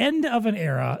saw the end of an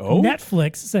era.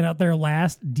 Netflix sent out their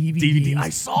last DVD. I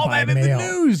saw that in the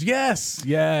news.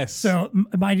 Yes. So,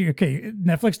 mind you,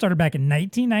 Netflix started back in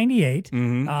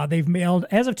 1998. They've mailed,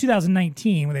 as of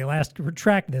 2019, when they last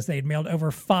tracked this, they had mailed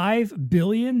over 5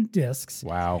 billion discs.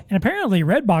 Wow. And apparently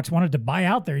Redbox wanted to buy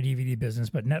out their DVD business,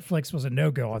 but Netflix was a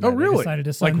no-go on that. Oh, really? They decided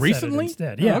to sunset like recently? it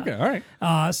instead. Yeah. Okay, all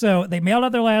right. So they mailed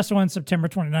out their last one September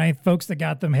 29th. Folks that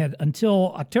got them had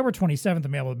until October 27th to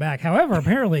mail it back. However,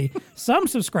 apparently some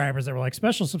subscribers that were like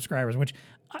special subscribers, which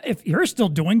if you're still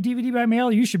doing DVD by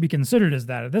mail, you should be considered as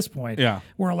that at this point. Yeah.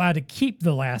 We're allowed to keep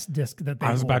the last disc that they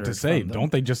I was about to say,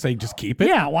 don't they just say just keep it?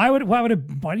 Yeah, why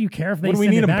do you care if they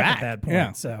send it back at that point?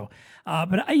 Yeah. So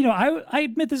but I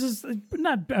admit this is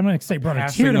not, I'm going to say brought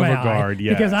a tear to my eye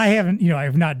because I haven't, I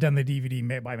have not done the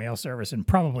DVD by mail service in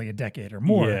probably a decade or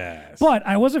more. Yes. But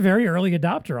I was a very early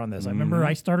adopter on this. I remember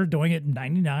I started doing it in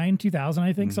 99, 2000,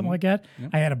 I think, something like that.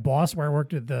 Yep. I had a boss where I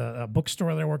worked at the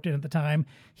bookstore that I worked in at the time.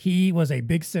 He was a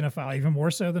big cinephile, even more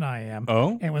so than I am.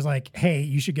 Oh. And was like, hey,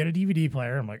 you should get a DVD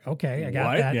player. I'm like, okay, I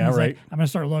got that. Yeah, right. Like, I'm going to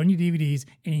start loading you DVDs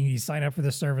and you need to sign up for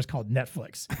this service called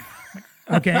Netflix.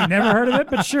 Okay, never heard of it,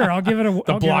 but sure, I'll give it a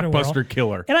blockbuster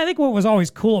killer. And I think what was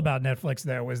always cool about Netflix,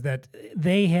 though, was that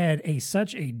they had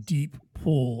such a deep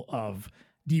pool of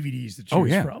DVDs to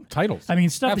choose from. Titles. I mean,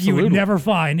 stuff that you would never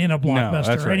find in a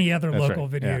Blockbuster or any other that's local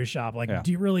video shop, like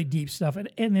really deep stuff. And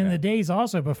in the days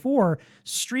also before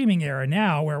streaming era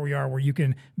now, where we are, where you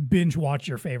can binge watch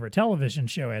your favorite television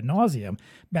show ad nauseum.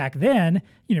 Back then,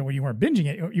 when you weren't binging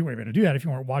it, you weren't able to do that if you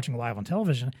weren't watching live on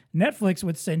television. Netflix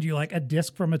would send you like a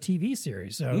disc from a TV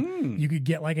series. So you could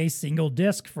get like a single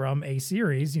disc from a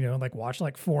series, like watch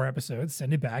like 4 episodes,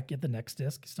 send it back, get the next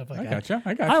disc, stuff like that.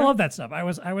 I gotcha. I love that stuff. I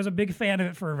was a big fan of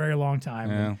it for a very long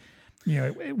time. Yeah.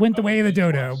 And, it went the way of the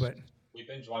dodo, but we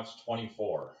binge watched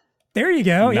 24. There you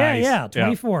go. Nice. Yeah,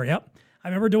 24. Yep. I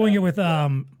remember doing it with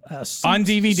on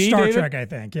DVD, Star David? Trek, I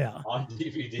think. Yeah. On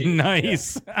DVD.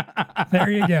 Nice. There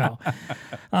you go.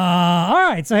 All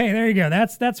right. So hey, there you go.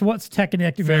 That's what's tech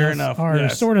connected. Fair enough. Our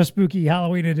sort of spooky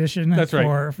Halloween edition. That's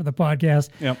for the podcast.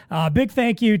 Yep. Big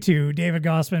thank you to David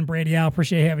Gosman, Brandy. I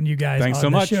appreciate having you guys Thanks on so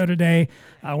the much. show today.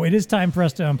 It is time for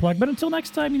us to unplug. But until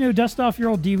next time, dust off your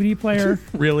old DVD player.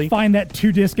 Really? Find that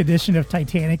 2-disc edition of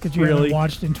Titanic that you haven't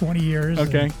watched in 20 years.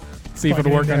 Okay. See if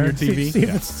it'll work on your TV.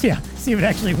 See if it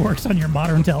actually works on your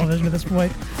modern television at this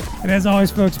point. And as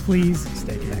always, folks, please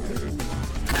stay connected.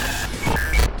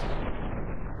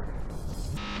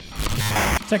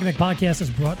 Tech Connect Podcast is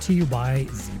brought to you by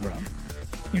Zebra.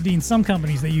 Dean, some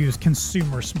companies, they use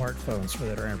consumer smartphones for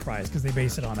their enterprise because they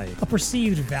base it on a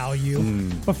perceived value.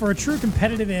 But for a true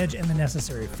competitive edge and the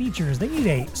necessary features, they need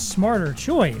a smarter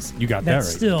choice that that right.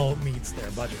 still meets their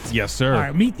budgets. Yes, sir. All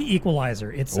right, meet the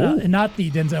Equalizer. It's not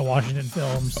the Denzel Washington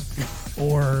films.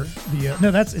 or the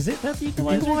that's the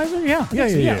Equalizer?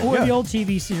 Yeah. Or the old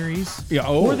TV series. Yeah.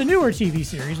 Or the newer TV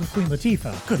series with Queen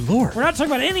Latifah. Good Lord. We're not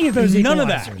talking about any of those None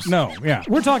equalizers. of that. No, yeah.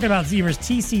 We're talking about Zebra's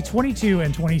TC22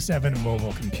 and 27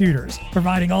 mobile computers,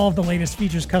 providing all of the latest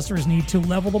features customers need to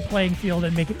level the playing field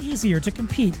and make it easier to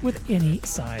compete with any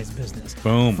size business.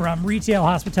 Boom. From retail,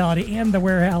 hospitality, and the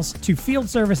warehouse to field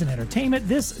service and entertainment,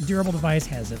 this durable device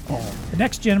has it all. The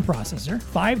next-gen processor,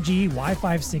 5G,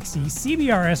 Wi-Fi 6E,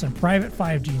 CBRS, and private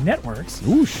 5G networks.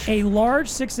 Oosh. A large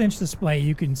 6-inch display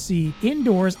you can see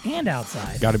indoors and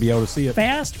outside. Got to be able to see it.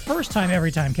 Fast, first time,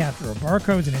 every time capture of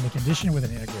barcodes in any condition with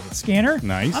an integrated scanner.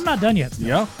 Nice. I'm not done yet. Still.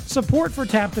 Yeah. Support for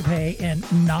tap to pay and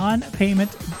non-payment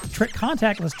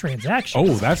contactless transactions.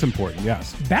 Oh, that's important.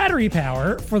 Yes. Battery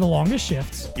power for the longest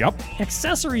shifts. Yep.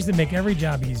 Accessories that make every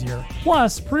job easier.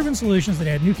 Plus, proven solutions that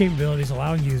add new capabilities,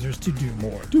 allowing users to do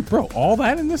more. Dude, bro, all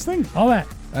that in this thing? All that.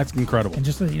 That's incredible. And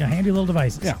just handy little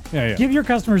devices. Yeah. Give your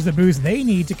customers the boost they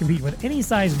need to compete with any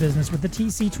size business with the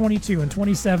TC22 and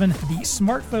 27, the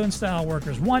smartphone style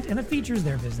workers want and the features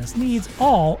their business needs,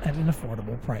 all at an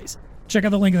affordable price. Check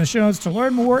out the link in the show notes to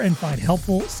learn more and find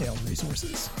helpful sales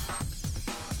resources.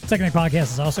 Tech Connect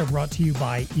Podcast is also brought to you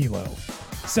by Elo.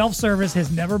 Self-service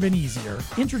has never been easier.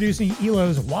 Introducing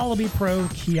Elo's Wallaby Pro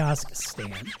kiosk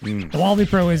stand. The Wallaby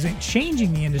Pro is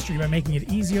changing the industry by making it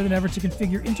easier than ever to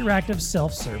configure interactive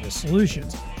self-service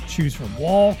solutions. Choose from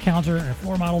wall, counter, and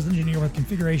floor models engineered with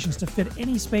configurations to fit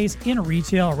any space in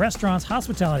retail, restaurants,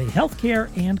 hospitality,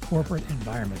 healthcare, and corporate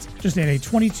environments. Just add a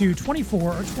 22, 24,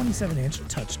 or 27-inch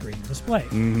touchscreen display.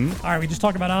 All right, we just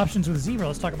talked about options with Zebra.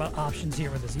 Let's talk about options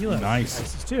here with the Elo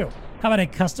devices too. How about a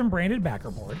custom branded backer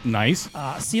board? Nice.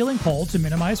 Ceiling pole to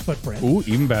minimize footprint. Ooh,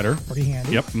 even better. Pretty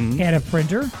handy. Yep. Had a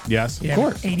printer. Yes, You of have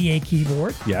course. an ADA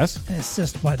keyboard. Yes. An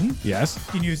assist button. Yes.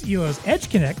 You can use Elo's Edge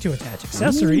Connect to attach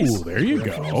accessories. Ooh, there you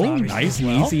Peripherals, go. obviously, Nice as and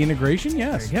well. easy integration.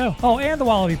 Yes. There you go. Oh, and the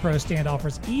Wallaby Pro stand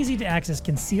offers easy-to-access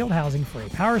concealed housing for a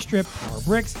power strip, power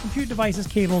bricks, compute devices,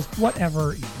 cables,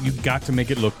 whatever. You've got to make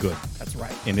it look good. That's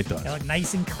right. And it does. They look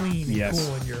nice and clean and Yes.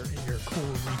 cool in your cool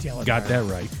retail Got that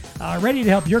environment. right. Ready to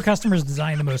help your customers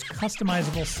design the most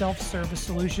customizable self-service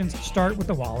solutions? Start with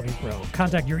the Wallaby Pro.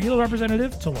 Contact your Elo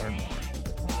representative to learn more.